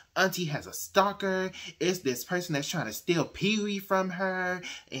 oh, Auntie has a stalker. It's this person that's trying to steal Pee Wee from her.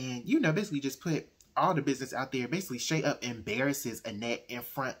 And, you know, basically just put all the business out there, basically straight up embarrasses Annette in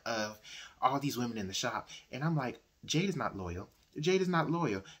front of all these women in the shop. And I'm like, Jade is not loyal. Jade is not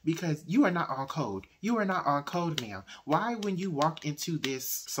loyal because you are not on code. You are not on code, ma'am. Why, when you walk into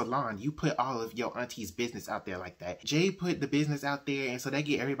this salon, you put all of your auntie's business out there like that? Jade put the business out there, and so they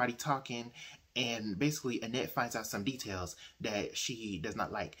get everybody talking. And basically, Annette finds out some details that she does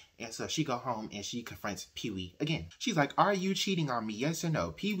not like. And so she go home and she confronts Pee Wee again. She's like, are you cheating on me? Yes or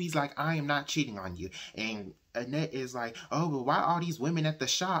no? Pee Wee's like, I am not cheating on you. And Annette is like, oh, well, why all these women at the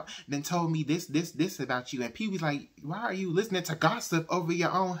shop then told me this about you? And Pee Wee's like, why are you listening to gossip over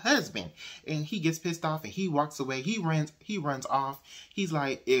your own husband? And he gets pissed off and he walks away. He runs off. He's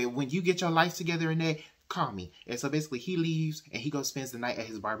like, when you get your life together, Annette, call me. And so basically he leaves and he goes spends the night at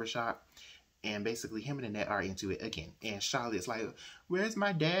his barbershop. And basically him and Annette are into it again. And Charlotte's like, where's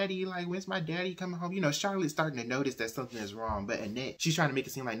my daddy? Like, when's my daddy coming home? You know, Charlotte's starting to notice that something is wrong. But Annette, she's trying to make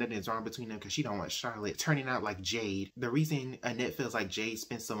it seem like nothing is wrong between them because she don't want Charlotte turning out like Jade. The reason Annette feels like Jade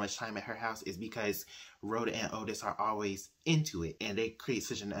spends so much time at her house is because Rhoda and Otis are always into it. And they create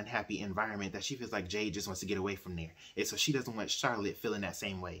such an unhappy environment that she feels like Jade just wants to get away from there. And so she doesn't want Charlotte feeling that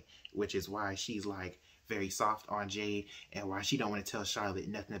same way. Which is why she's like very soft on Jade and why she don't want to tell Charlotte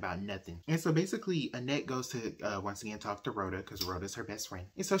nothing about nothing. And so basically Annette goes to once again talk to Rhoda because Rhoda's her best friend.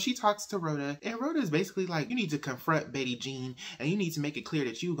 And so she talks to Rhoda and Rhoda's basically like, you need to confront Betty Jean and you need to make it clear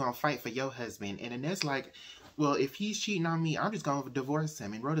that you're gonna fight for your husband. And Annette's like, well, if he's cheating on me, I'm just gonna divorce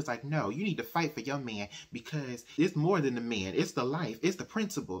him. And Rhoda's like, no, you need to fight for your man because it's more than the man. It's the life. It's the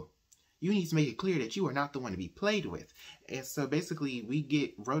principle. You need to make it clear that you are not the one to be played with. And so basically we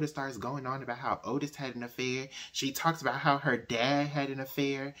get Rhoda starts going on about how Otis had an affair. She talks about how her dad had an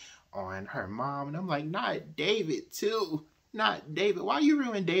affair on her mom. And I'm like, not David too. Not David. Why you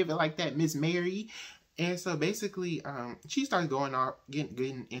ruin David like that, Miss Mary? And so basically, she starts going on,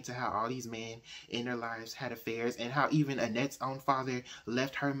 getting into how all these men in their lives had affairs and how even Annette's own father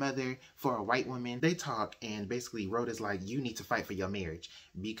left her mother for a white woman. They talk and basically Rhoda's like, you need to fight for your marriage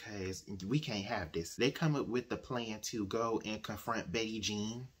because we can't have this. They come up with the plan to go and confront Betty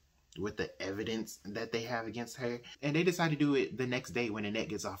Jean with the evidence that they have against her. And they decide to do it the next day when Annette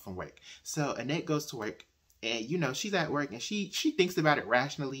gets off from work. So Annette goes to work. And, you know, she's at work and she thinks about it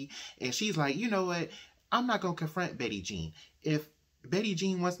rationally. And she's like, you know what? I'm not going to confront Betty Jean. If Betty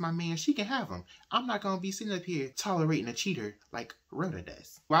Jean wants my man, she can have him. I'm not going to be sitting up here tolerating a cheater like Rhoda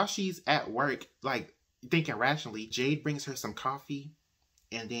does. While she's at work, like, thinking rationally, Jade brings her some coffee.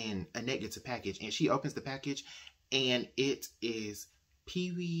 And then Annette gets a package. And she opens the package. And it is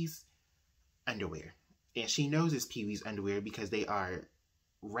Pee Wee's underwear. And she knows it's Pee Wee's underwear because they are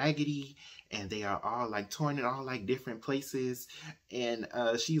raggedy and they are all like torn in all like different places. And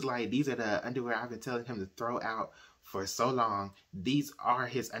she's like, these are the underwear I've been telling him to throw out for so long. These are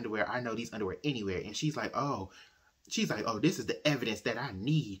his underwear. I know these underwear anywhere. And she's like, oh, this is the evidence that I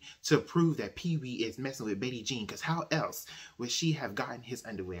need to prove that Pee Wee is messing with Betty Jean, because how else would she have gotten his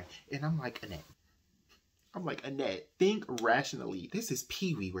underwear? And I'm like, Annette, think rationally. This is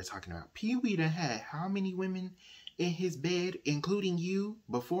Pee Wee we're talking about. Pee Wee done had how many women in his bed, including you,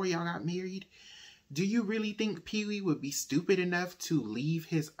 before y'all got married? Do you really think Pee Wee would be stupid enough to leave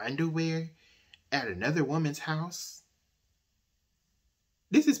his underwear at another woman's house?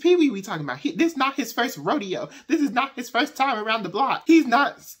 This is Pee Wee we talking about. This is not his first rodeo. This is not his first time around the block. He's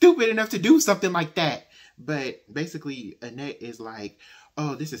not stupid enough to do something like that. But basically, Annette is like,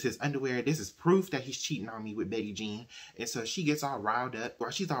 oh, this is his underwear. This is proof that he's cheating on me with Betty Jean. And so she gets all riled up.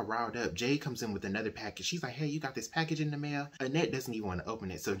 While she's all riled up, Jade comes in with another package. She's like, hey, you got this package in the mail? Annette doesn't even want to open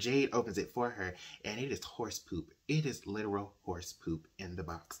it. So Jade opens it for her, and it is horse poop. It is literal horse poop in the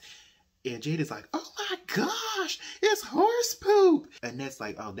box. And Jade is like, oh my gosh, it's horse poop. Annette's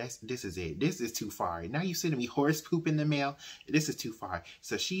like, oh, this is it. This is too far. Now you sending me horse poop in the mail? This is too far.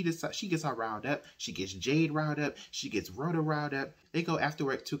 So she gets all riled up. She gets Jade riled up. She gets Rhoda riled up. They go after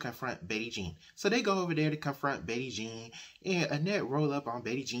work to confront Betty Jean. So they go over there to confront Betty Jean. And Annette roll up on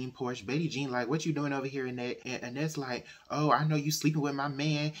Betty Jean porch. Betty Jean like, what you doing over here, Annette? And Annette's like, oh, I know you sleeping with my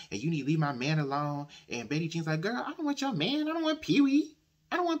man, and you need to leave my man alone. And Betty Jean's like, girl, I don't want your man. I don't want Pee-wee.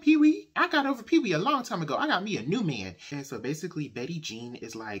 I don't want Pee-wee. I got over Pee-wee a long time ago. I got me a new man. And so basically Betty Jean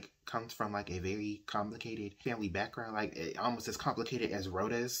is like, comes from like a very complicated family background, like almost as complicated as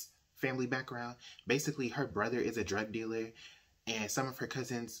Rhoda's family background. Basically her brother is a drug dealer, and some of her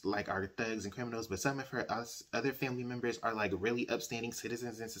cousins like are thugs and criminals, but some of her other family members are like really upstanding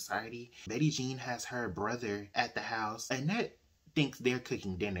citizens in society. Betty Jean has her brother at the house. Annette thinks they're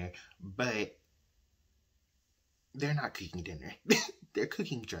cooking dinner, but they're not cooking dinner. They're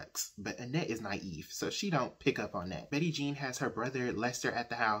cooking drugs. But Annette is naive, so she don't pick up on that. Betty Jean has her brother Lester at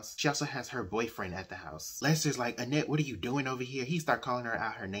the house. She also has her boyfriend at the house. Lester's like, Annette, what are you doing over here? He start calling her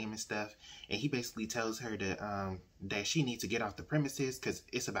out her name and stuff. And he basically tells her to, that she needs to get off the premises because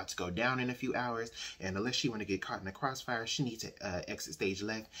it's about to go down in a few hours. And unless she want to get caught in the crossfire, she needs to exit stage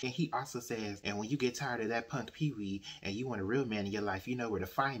left. And he also says, and when you get tired of that punk Pee-wee and you want a real man in your life, you know where to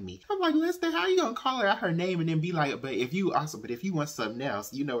find me. I'm like, Lester, how you gonna call her out her name and then be like, but if you want something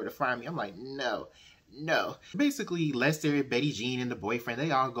else, you know where to find me. I'm like, no. Basically, Lester, Betty Jean, and the boyfriend,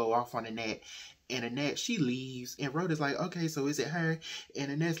 they all go off on Annette. And Annette, she leaves, and Rhoda's like, okay, so is it her? And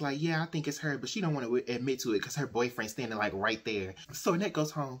Annette's like, yeah, I think it's her, but she don't want to admit to it because her boyfriend's standing like right there. So Annette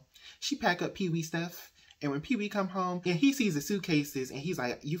goes home. She pack up Pee-wee stuff. And when Pee-wee come home, and he sees the suitcases, and he's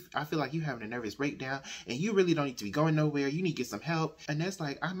like, I feel like you having a nervous breakdown, and you really don't need to be going nowhere. You need to get some help. Annette's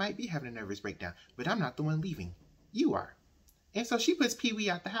like, I might be having a nervous breakdown, but I'm not the one leaving. You are. And so she puts Pee-wee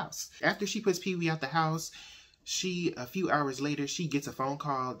out the house. After she puts Pee-wee out the house, a few hours later, she gets a phone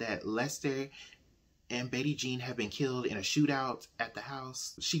call that Lester and Betty Jean have been killed in a shootout at the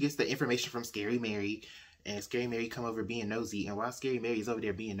house. She gets the information from Scary Mary, and Scary Mary come over being nosy. And while Scary Mary is over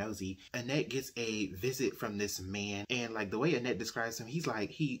there being nosy, Annette gets a visit from this man. And like the way Annette describes him, he's like,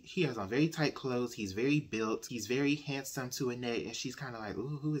 he has on very tight clothes. He's very built. He's very handsome to Annette. And she's kind of like,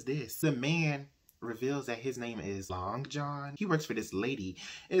 ooh, who is this? The man reveals that his name is Long John. He works for this lady.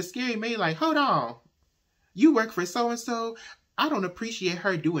 And Scary Mary like, hold on. You work for so-and-so? I don't appreciate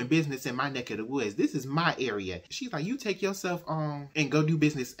her doing business in my neck of the woods. This is my area. She's like, you take yourself on and go do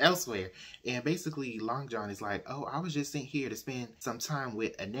business elsewhere. And basically, Long John is like, oh, I was just sent here to spend some time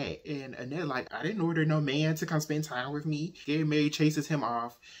with Annette. And Annette like, I didn't order no man to come spend time with me. Scary Mary chases him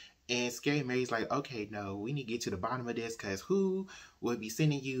off. And Scary Mary's like, okay, no, we need to get to the bottom of this because who would be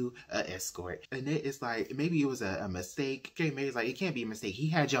sending you an escort? Annette is like, maybe it was a mistake. Scary Mary's like, it can't be a mistake. He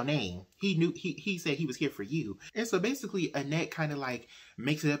had your name. He knew, he said he was here for you. And so basically Annette kind of like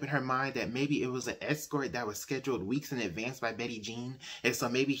makes it up in her mind that maybe it was an escort that was scheduled weeks in advance by Betty Jean. And so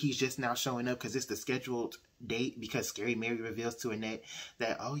maybe he's just now showing up because it's the scheduled date, because Scary Mary reveals to Annette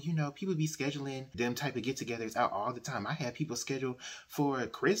that, oh, you know, people be scheduling them type of get-togethers out all the time. I had people scheduled for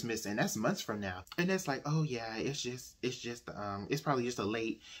Christmas, and that's months from now. And that's like, oh yeah, it's probably just a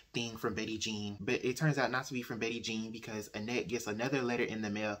late thing from Betty Jean. But it turns out not to be from Betty Jean, because Annette gets another letter in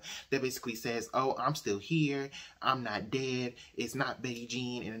the mail that basically says, oh, I'm still here, I'm not dead, it's not Betty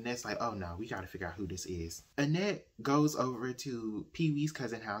Jean. And Annette's like, oh no, we gotta figure out who this is. Annette goes over to Pee-wee's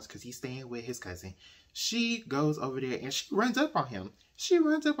cousin's house because he's staying with his cousin. She goes over there and she runs up on him.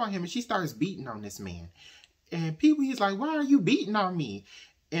 And she starts beating on this man. And Pee-wee's like, why are you beating on me?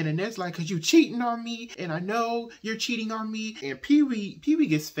 And Annette's like, cause you cheating on me, and I know you're cheating on me. And Pee-wee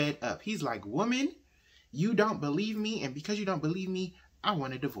gets fed up. He's like, woman, you don't believe me, and because you don't believe me, I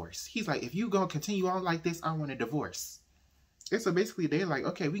want a divorce. He's like, if you gonna continue on like this, I want a divorce. And so basically they're like,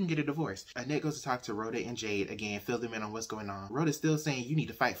 okay, we can get a divorce. Annette goes to talk to Rhoda and Jade again, fill them in on what's going on. Rhoda's still saying you need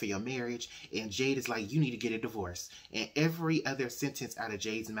to fight for your marriage, and Jade is like, you need to get a divorce. And every other sentence out of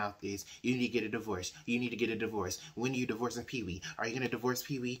Jade's mouth is, you need to get a divorce. You need to get a divorce. When are you divorcing Pee-wee? Are you going to divorce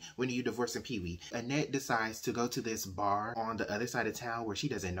Pee-wee? When are you divorcing Pee-wee? Annette decides to go to this bar on the other side of town where she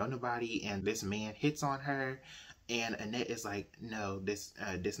doesn't know nobody, and this man hits on her. And Annette is like, no, this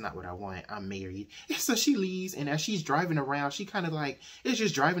not what I want. I'm married. And so she leaves, and as she's driving around, she kind of like is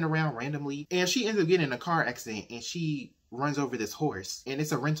just driving around randomly. And she ends up getting in a car accident, and she runs over this horse. And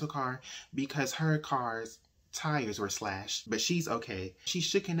it's a rental car because her cars tires were slashed, but she's okay. She's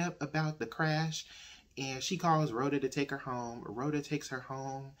shooken up about the crash, and she calls Rhoda to take her home. Rhoda takes her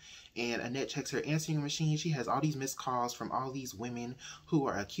home, and Annette checks her answering machine. She has all these missed calls from all these women who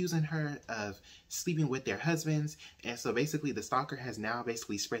are accusing her of sleeping with their husbands. And so basically the stalker has now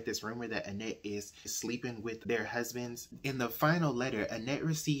basically spread this rumor that Annette is sleeping with their husbands. In the final letter, Annette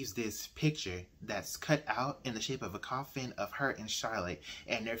receives this picture that's cut out in the shape of a coffin of her and Charlotte,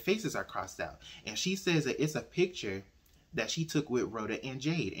 and their faces are crossed out. And she says that it's a picture that she took with Rhoda and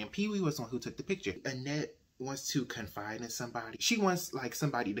Jade, and Pee Wee was the one who took the picture. Annette wants to confide in somebody. She wants like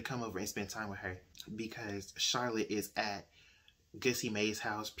somebody to come over and spend time with her because Charlotte is at Gussie Mae's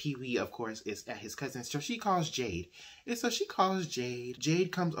house. Pee Wee, of course, is at his cousin's. So she calls Jade. And so she calls Jade.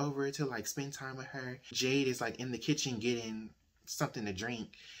 Jade comes over to like spend time with her. Jade is like in the kitchen getting something to drink.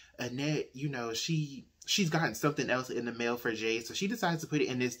 Annette, you know, she's gotten something else in the mail for Jade, so she decides to put it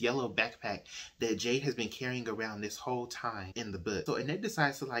in this yellow backpack that Jade has been carrying around this whole time in the book. So Annette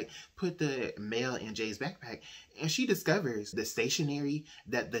decides to like put the mail in Jade's backpack, and she discovers the stationery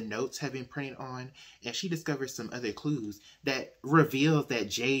that the notes have been printed on, and she discovers some other clues that reveals that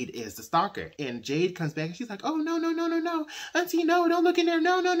Jade is the stalker. And Jade comes back and she's like, oh, no, no, no, no, no, Auntie, no, don't look in there,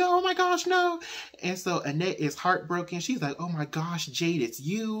 no, no, no, oh my gosh, no. And so Annette is heartbroken. She's like, oh my gosh, Jade, it's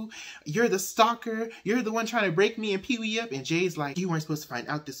you. You're the stalker. You're the one trying to break me and Pee Wee up. And Jade's like, you weren't supposed to find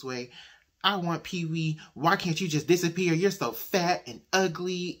out this way. I want Pee Wee. Why can't you just disappear? You're so fat and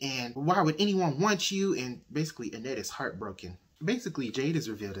ugly, and why would anyone want you? And basically Annette is heartbroken. Basically, Jade is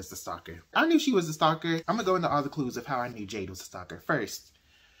revealed as the stalker. I knew she was the stalker. I'm gonna go into all the clues of how I knew Jade was the stalker. First,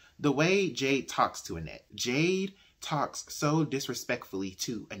 the way Jade talks to Annette. Jade talks so disrespectfully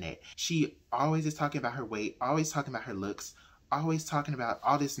to Annette. She always is talking about her weight, always talking about her looks, always talking about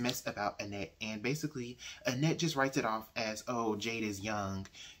all this mess about Annette. And basically Annette just writes it off as, oh, Jade is young,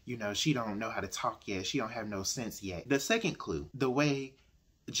 you know, she don't know how to talk yet, she don't have no sense yet. The second clue, the way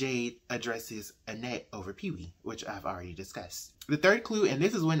Jade addresses Annette over Pee Wee, which I've already discussed. The third clue, and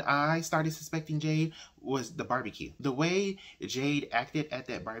this is when I started suspecting Jade, was the barbecue. The way Jade acted at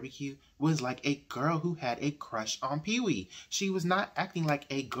that barbecue was like a girl who had a crush on Pee Wee. She was not acting like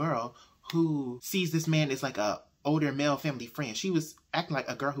a girl who sees this man as like a older male family friend. She was acting like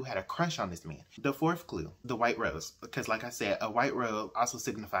a girl who had a crush on this man. The fourth clue, the white rose. Because like I said, a white rose also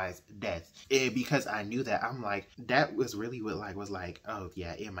signifies death. And because I knew that, I'm like, that was really what was like, oh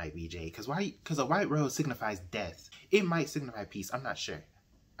yeah, it might be Jade. Because a white rose signifies death. It might signify peace. I'm not sure.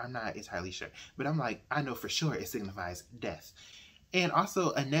 I'm not entirely sure. But I'm like, I know for sure it signifies death. And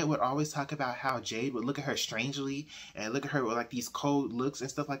also, Annette would always talk about how Jade would look at her strangely and look at her with like these cold looks and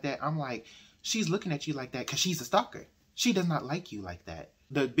stuff like that. I'm like, she's looking at you like that because she's a stalker. She does not like you like that.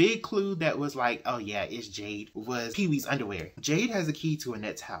 The big clue that was like, oh yeah, it's Jade, was Pee Wee's underwear. Jade has a key to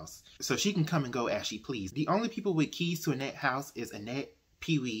Annette's house, so she can come and go as she please. The only people with keys to Annette's house is Annette,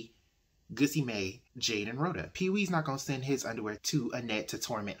 Pee Wee, Gussie Mae, Jade, and Rhoda. Pee Wee's not going to send his underwear to Annette to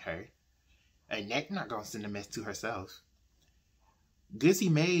torment her. Annette not going to send a mess to herself. Gussie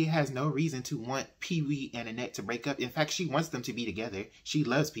Mae has no reason to want Pee Wee and Annette to break up. In fact, she wants them to be together. She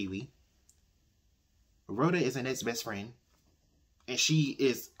loves Pee Wee. Rhoda is Annette's best friend, and she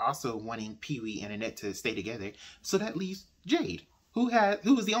is also wanting Pee Wee and Annette to stay together. So that leaves Jade, who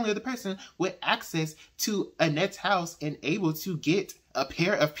was the only other person with access to Annette's house and able to get a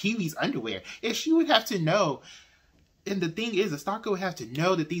pair of Pee Wee's underwear. And she would have to know, and the thing is, a stalker would have to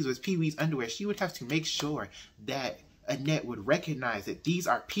know that these was Pee Wee's underwear. She would have to make sure that Annette would recognize that these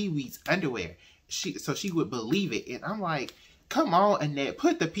are Pee Wee's underwear. So she would believe it. And I'm like, come on, Annette,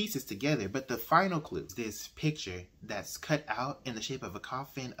 put the pieces together. But the final clue, this picture that's cut out in the shape of a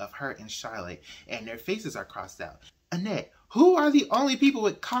coffin of her and Charlotte, and their faces are crossed out. Annette, who are the only people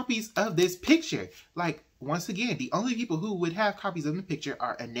with copies of this picture? Like, once again, the only people who would have copies of the picture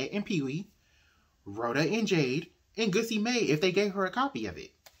are Annette and Pee Wee, Rhoda and Jade, and Gussie Mae if they gave her a copy of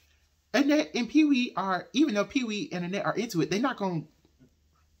it. Annette and Pee Wee are, even though Pee Wee and Annette are into it, they're not going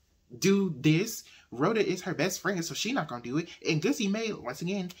to do this. Rhoda is her best friend, so she's not going to do it. And Gussie Mae, once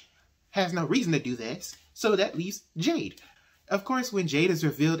again, has no reason to do this. So that leaves Jade. Of course, when Jade is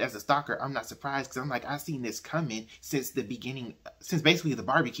revealed as a stalker, I'm not surprised because I'm like, I've seen this coming since the beginning, since basically the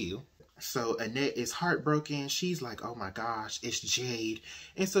barbecue. So Annette is heartbroken. She's like, oh my gosh, it's Jade.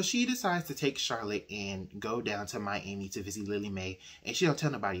 And so she decides to take Charlotte and go down to Miami to visit Lily Mae. And she don't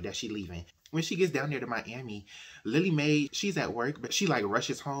tell nobody that she's leaving. When she gets down there to Miami, Lily Mae, she's at work, but she like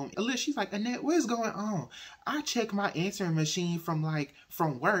rushes home. She's like, Annette, what is going on? I check my answering machine from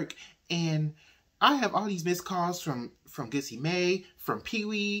work, and I have all these missed calls from Gussie Mae, from Pee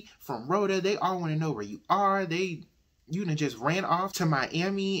Wee, from Rhoda. They all want to know where you are. They You done just ran off to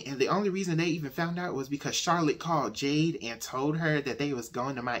Miami, and the only reason they even found out was because Charlotte called Jade and told her that they was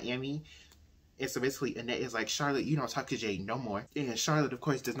going to Miami. And so basically Annette is like, Charlotte, you don't talk to Jade no more. And Charlotte, of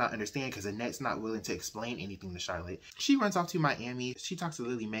course, does not understand because Annette's not willing to explain anything to Charlotte. She runs off to Miami. She talks to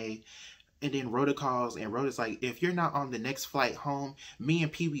Lily Mae. And then Rhoda calls, and Rhoda's like, if you're not on the next flight home, me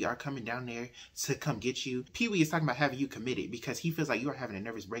and Pee-wee are coming down there to come get you. Pee-wee is talking about having you committed because he feels like you are having a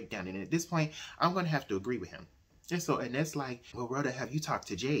nervous breakdown. And at this point, I'm going to have to agree with him. And so Annette's like, well, Rhoda, have you talked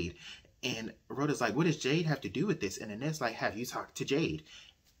to Jade? And Rhoda's like, what does Jade have to do with this? And Annette's like, have you talked to Jade?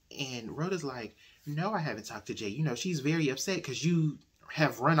 And Rhoda's like, no, I haven't talked to Jade. You know, she's very upset because you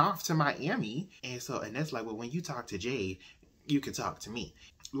have run off to Miami. And so Annette's like, well, when you talk to Jade, you can talk to me.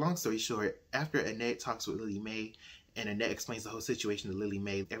 Long story short, after Annette talks with Lily Mae and Annette explains the whole situation to Lily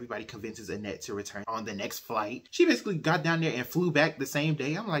Mae, everybody convinces Annette to return on the next flight. She basically got down there and flew back the same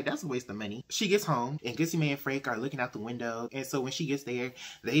day. I'm like, that's a waste of money. She gets home and Gussie Mae and Frank are looking out the window. And so when she gets there,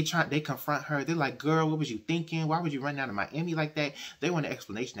 they confront her. They're like, girl, what was you thinking? Why would you run down to Miami like that? They want an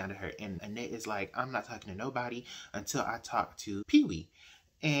explanation out of her. And Annette is like, I'm not talking to nobody until I talk to Pee-wee.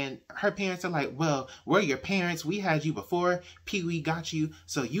 And her parents are like, well, we're your parents. We had you before. Pee-wee got you.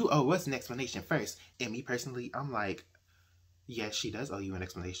 So you owe us an explanation first. And me personally, I'm like, yes, she does owe you an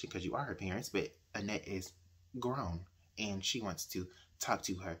explanation because you are her parents. But Annette is grown and she wants to talk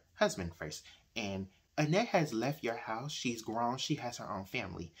to her husband first. And Annette has left your house. She's grown. She has her own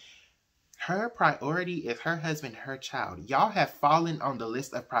family. Her priority is her husband, her child. Y'all have fallen on the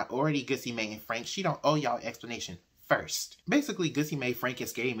list of priority, Gussie Mae and Frank. She don't owe y'all explanation first. Basically, Gussie Mae, Frank, and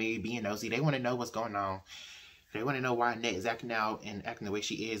Scary Mae being nosy. They want to know what's going on. They want to know why Annette is acting out and acting the way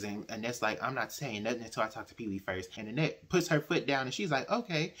she is. And Annette's like, I'm not saying nothing until I talk to Pee-wee first. And Annette puts her foot down and she's like,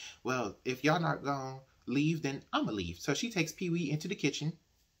 okay, well, if y'all not gonna leave, then I'm gonna leave. So she takes Pee-wee into the kitchen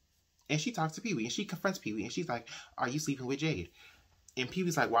and she talks to Pee-wee and she confronts Pee-wee and she's like, are you sleeping with Jade? And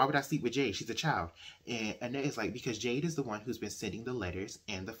Pee-wee's like, why would I sleep with Jade? She's a child. And Annette is like, because Jade is the one who's been sending the letters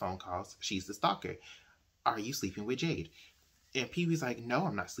and the phone calls. She's the stalker. Are you sleeping with Jade? And Pee-wee's like, no,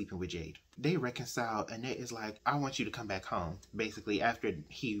 I'm not sleeping with Jade. They reconcile. Annette is like, I want you to come back home. Basically, after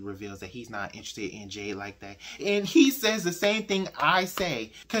he reveals that he's not interested in Jade like that. And he says the same thing I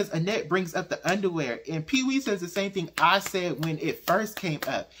say. Because Annette brings up the underwear. And Pee-wee says the same thing I said when it first came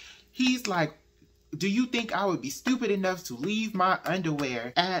up. He's like, do you think I would be stupid enough to leave my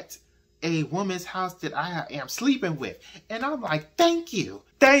underwear at a woman's house that I am sleeping with? And I'm like, thank you.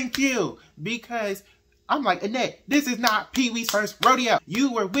 Thank you. Because I'm like, Annette, this is not Pee-wee's first rodeo.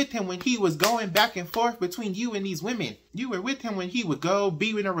 You were with him when he was going back and forth between you and these women. You were with him when he would go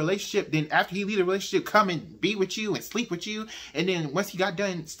be in a relationship. Then after he leave the relationship, come and be with you and sleep with you. And then once he got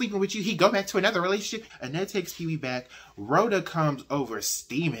done sleeping with you, he'd go back to another relationship. Annette takes Pee-wee back. Rhoda comes over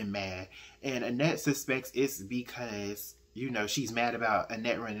steaming mad. And Annette suspects it's because, you know, she's mad about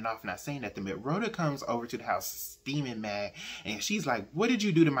Annette running off and not saying nothing. But Rhoda comes over to the house steaming mad. And she's like, what did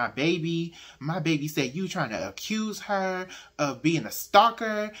you do to my baby? My baby said you trying to accuse her of being a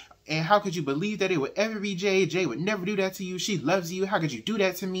stalker. And how could you believe that it would ever be Jade? Jade would never do that to you. She loves you. How could you do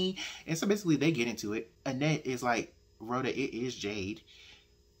that to me? And so basically they get into it. Annette is like, Rhoda, it is Jade.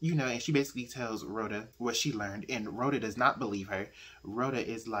 You know, and she basically tells Rhoda what she learned, and Rhoda does not believe her. Rhoda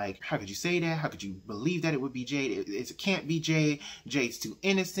is like, how could you say that? How could you believe that it would be Jade? It can't be Jade. Jade's too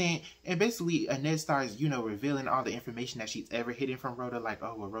innocent. And basically, Annette starts, you know, revealing all the information that she's ever hidden from Rhoda. Like,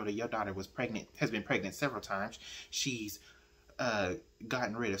 oh, well, Rhoda, your daughter was pregnant, has been pregnant several times. She's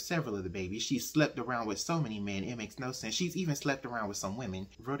gotten rid of several of the babies. She's slept around with so many men. It makes no sense. She's even slept around with some women.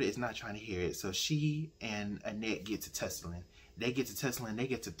 Rhoda is not trying to hear it. So she and Annette get to tussling. They get to tussling. They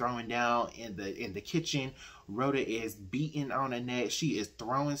get to throwing down in the kitchen. Rhoda is beating on Annette. She is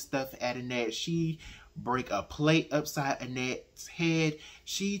throwing stuff at Annette. She break a plate upside Annette's head.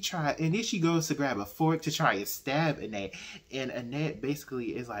 And then she goes to grab a fork to try and stab Annette. And Annette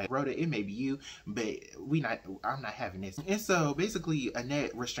basically is like, Rhoda, it may be you, but I'm not having this. And so basically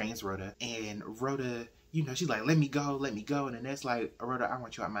Annette restrains Rhoda, and Rhoda, you know, she's like, let me go. And Annette's like, Rhoda, I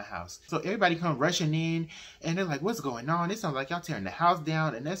want you out of my house. So everybody come rushing in and they're like, what's going on? It sounds like y'all tearing the house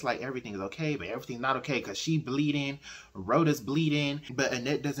down. And that's like, everything's okay, but everything's not okay because she bleeding. Rhoda's bleeding. But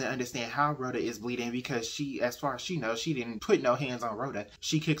Annette doesn't understand how Rhoda is bleeding because she, as far as she knows, she didn't put no hands on Rhoda.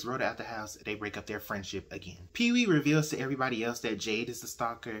 She kicks Rhoda out the house. They break up their friendship again. Pee-wee reveals to everybody else that Jade is the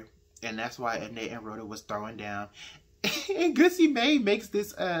stalker. And that's why Annette and Rhoda was throwing down. And Gussie Mae makes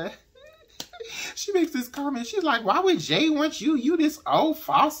this, she makes this comment. She's like, why would Jade want you? You this old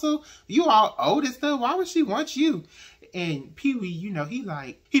fossil? You all old and stuff. Why would she want you? And Pee-wee, you know, he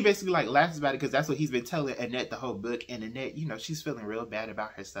basically like laughs about it because that's what he's been telling Annette the whole book. And Annette, you know, she's feeling real bad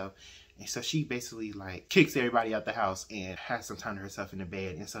about herself. And so she basically like kicks everybody out the house and has some time to herself in the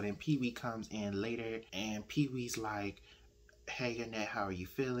bed. And so then Pee-wee comes in later and Pee-wee's like, hey Annette, how are you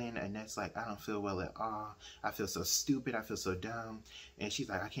feeling? Annette's like, I don't feel well at all. I feel so stupid. I feel so dumb. And she's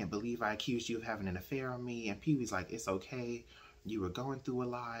like, I can't believe I accused you of having an affair on me. And Pee-wee's like, it's okay. You were going through a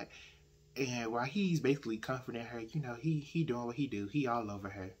lot. And while he's basically comforting her, you know, he doing what he do. He all over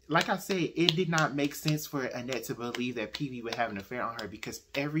her. Like I said, it did not make sense for Annette to believe that Pee-wee would have an affair on her because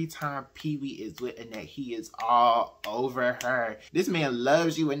every time Pee-wee is with Annette, he is all over her. This man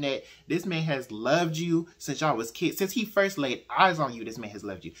loves you, Annette. This man has loved you since y'all was kids. Since he first laid eyes on you, this man has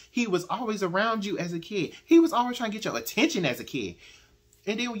loved you. He was always around you as a kid. He was always trying to get your attention as a kid.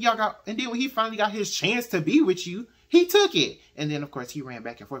 And then when he finally got his chance to be with you, he took it. And then, of course, he ran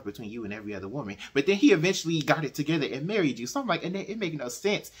back and forth between you and every other woman. But then he eventually got it together and married you. So I'm like, and it makes no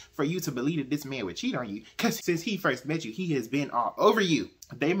sense for you to believe that this man would cheat on you. Because since he first met you, he has been all over you.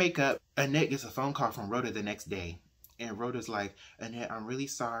 They make up. Annette gets a phone call from Rhoda the next day. And Rhoda's like, Annette, I'm really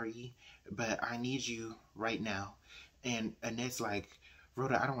sorry, but I need you right now. And Annette's like,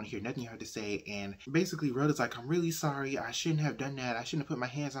 Rhoda, I don't want to hear nothing you have to say. And basically, Rhoda's like, I'm really sorry. I shouldn't have done that. I shouldn't have put my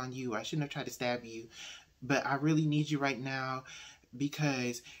hands on you. I shouldn't have tried to stab you. But I really need you right now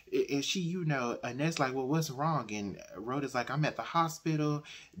because if she, you know, Annette's like, well, what's wrong? And Rhoda's like, I'm at the hospital.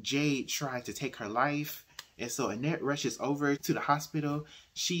 Jade tried to take her life. And so Annette rushes over to the hospital.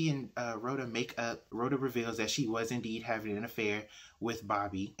 She and Rhoda make up. Rhoda reveals that she was indeed having an affair with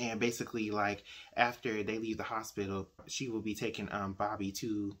Bobby. And basically, like, after they leave the hospital, she will be taking Bobby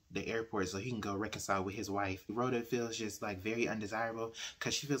to the airport so he can go reconcile with his wife. Rhoda feels just, like, very undesirable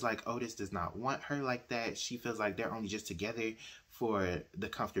because she feels like Otis does not want her like that. She feels like they're only just together for the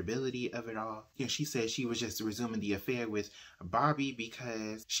comfortability of it all. You know, she said she was just resuming the affair with Bobby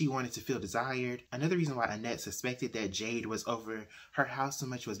because she wanted to feel desired. Another reason why Annette suspected that Jade was over her house so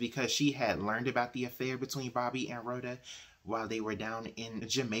much was because she had learned about the affair between Bobby and Rhoda while they were down in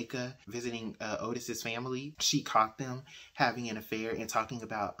Jamaica visiting Otis's family. She caught them having an affair and talking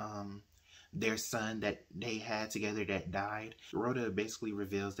about their son that they had together that died. Rhoda basically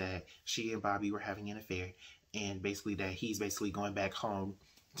reveals that she and Bobby were having an affair and basically that he's basically going back home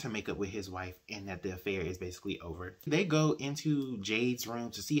to make up with his wife and that the affair is basically over. They go into Jade's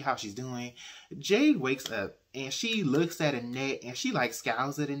room to see how she's doing. Jade wakes up and she looks at Annette and she like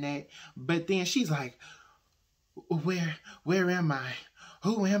scowls at Annette, but then she's like, where am I?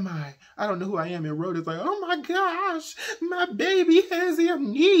 Who am I? I don't know who I am. And Rhoda's like, oh my gosh, my baby has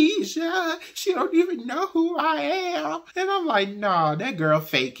amnesia. She don't even know who I am. And I'm like, nah, that girl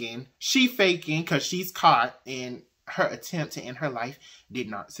faking. She faking because she's caught and her attempt to end her life did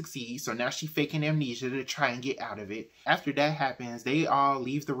not succeed. So now she's faking amnesia to try and get out of it. After that happens, they all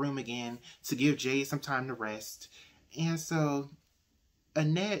leave the room again to give Jade some time to rest. And so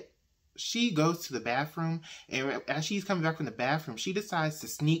Annette, she goes to the bathroom, and as she's coming back from the bathroom, she decides to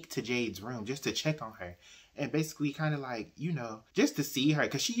sneak to Jade's room just to check on her. And basically kind of like, you know, just to see her.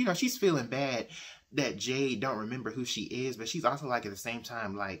 Because she, you know, she's feeling bad that Jade don't remember who she is. But she's also like at the same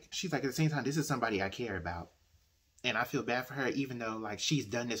time, like, she's like at the same time, this is somebody I care about. And I feel bad for her, even though, like, she's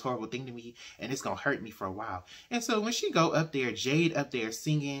done this horrible thing to me, and it's going to hurt me for a while. And so when she go up there, Jade up there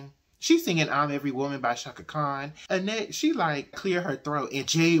singing, she's singing I'm Every Woman by Shaka Khan. Annette, she, like, clear her throat, and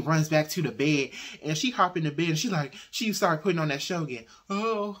Jade runs back to the bed, and she hop in the bed, and she start putting on that show again.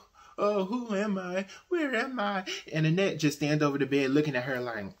 Oh, who am I? Where am I? And Annette just stands over the bed looking at her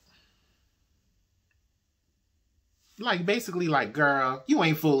like, basically, like, girl, you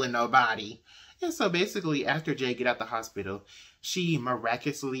ain't fooling nobody. And so basically, after Jade get out the hospital, she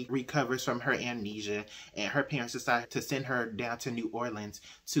miraculously recovers from her amnesia, and her parents decide to send her down to New Orleans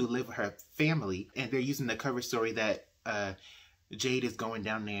to live with her family. And they're using the cover story that Jade is going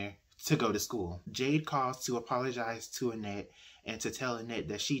down there to go to school. Jade calls to apologize to Annette and to tell Annette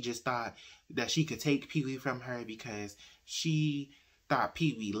that she just thought that she could take Pee-wee from her because she thought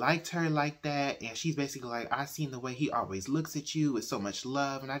Pee-wee liked her like that, and she's basically like, I seen the way he always looks at you with so much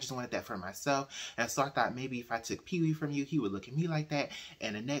love, and I just wanted that for myself, and so I thought maybe if I took Pee-wee from you, he would look at me like that.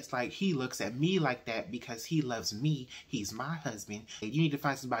 And Annette's like, he looks at me like that because he loves me. He's my husband. And you need to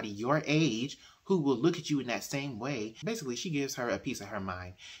find somebody your age who will look at you in that same way. Basically, she gives her a piece of her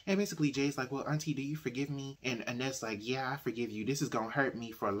mind. And basically, Jade's like, well, auntie, do you forgive me? And Annette's like, yeah, I forgive you. This is going to hurt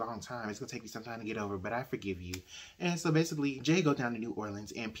me for a long time. It's going to take me some time to get over, but I forgive you. And so basically, Jade goes down to New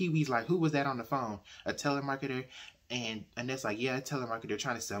Orleans, and Pee-wee's like, who was that on the phone? A telemarketer? And Annette's like, yeah, a telemarketer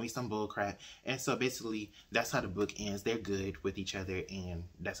trying to sell me some bull crap. And so basically, that's how the book ends. They're good with each other, and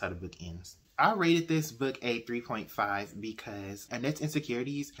that's how the book ends. I rated this book a 3.5 because Annette's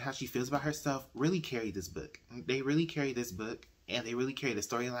insecurities, how she feels about herself, really carry this book. They really carry this book, and they really carry the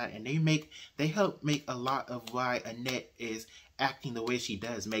storyline, and they help make a lot of why Annette is acting the way she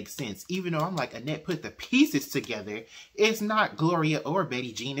does make sense. Even though I'm like, Annette put the pieces together. It's not Gloria or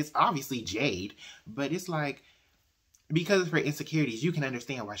Betty Jean. It's obviously Jade. But it's like, because of her insecurities, you can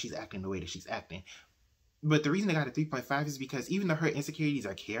understand why she's acting the way that she's acting. But the reason they got a 3.5 is because even though her insecurities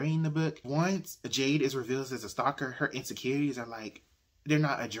are carrying the book, once Jade is revealed as a stalker, her insecurities are like, they're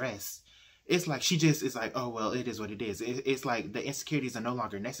not addressed. It's like she just is like, oh, well, it is what it is. It's like the insecurities are no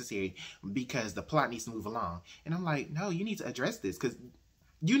longer necessary because the plot needs to move along. And I'm like, no, you need to address this, because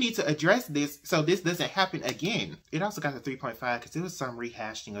you need to address this so this doesn't happen again. It also got a 3.5 because it was some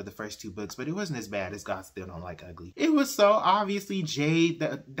rehashing of the first two books, but it wasn't as bad as God Still Don't Like Ugly. It was so obviously Jade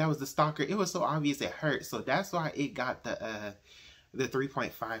that was the stalker. It was so obvious it hurt. So that's why it got the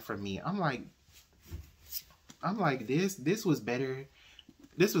 3.5 from me. I'm like this was better.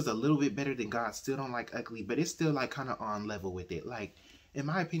 This was a little bit better than God Still Don't Like Ugly, but it's still like kind of on level with it. Like, in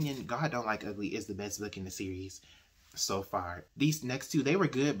my opinion, God Don't Like Ugly is the best book in the series so far. These next two, they were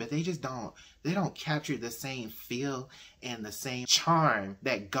good, but they don't capture the same feel and the same charm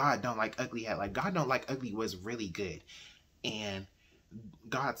that God Don't Like Ugly had. Like, God Don't Like Ugly was really good, and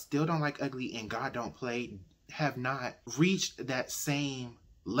God Still Don't Like Ugly and God Don't Play have not reached that same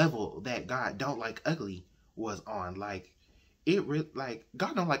level that God Don't Like Ugly was on. Like,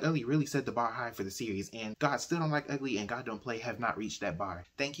 God Don't Like Ugly really set the bar high for the series, and God Still Don't Like Ugly and God Don't Play have not reached that bar.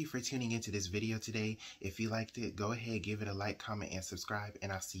 Thank you for tuning into this video today. If you liked it, go ahead, give it a like, comment, and subscribe,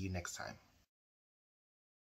 and I'll see you next time.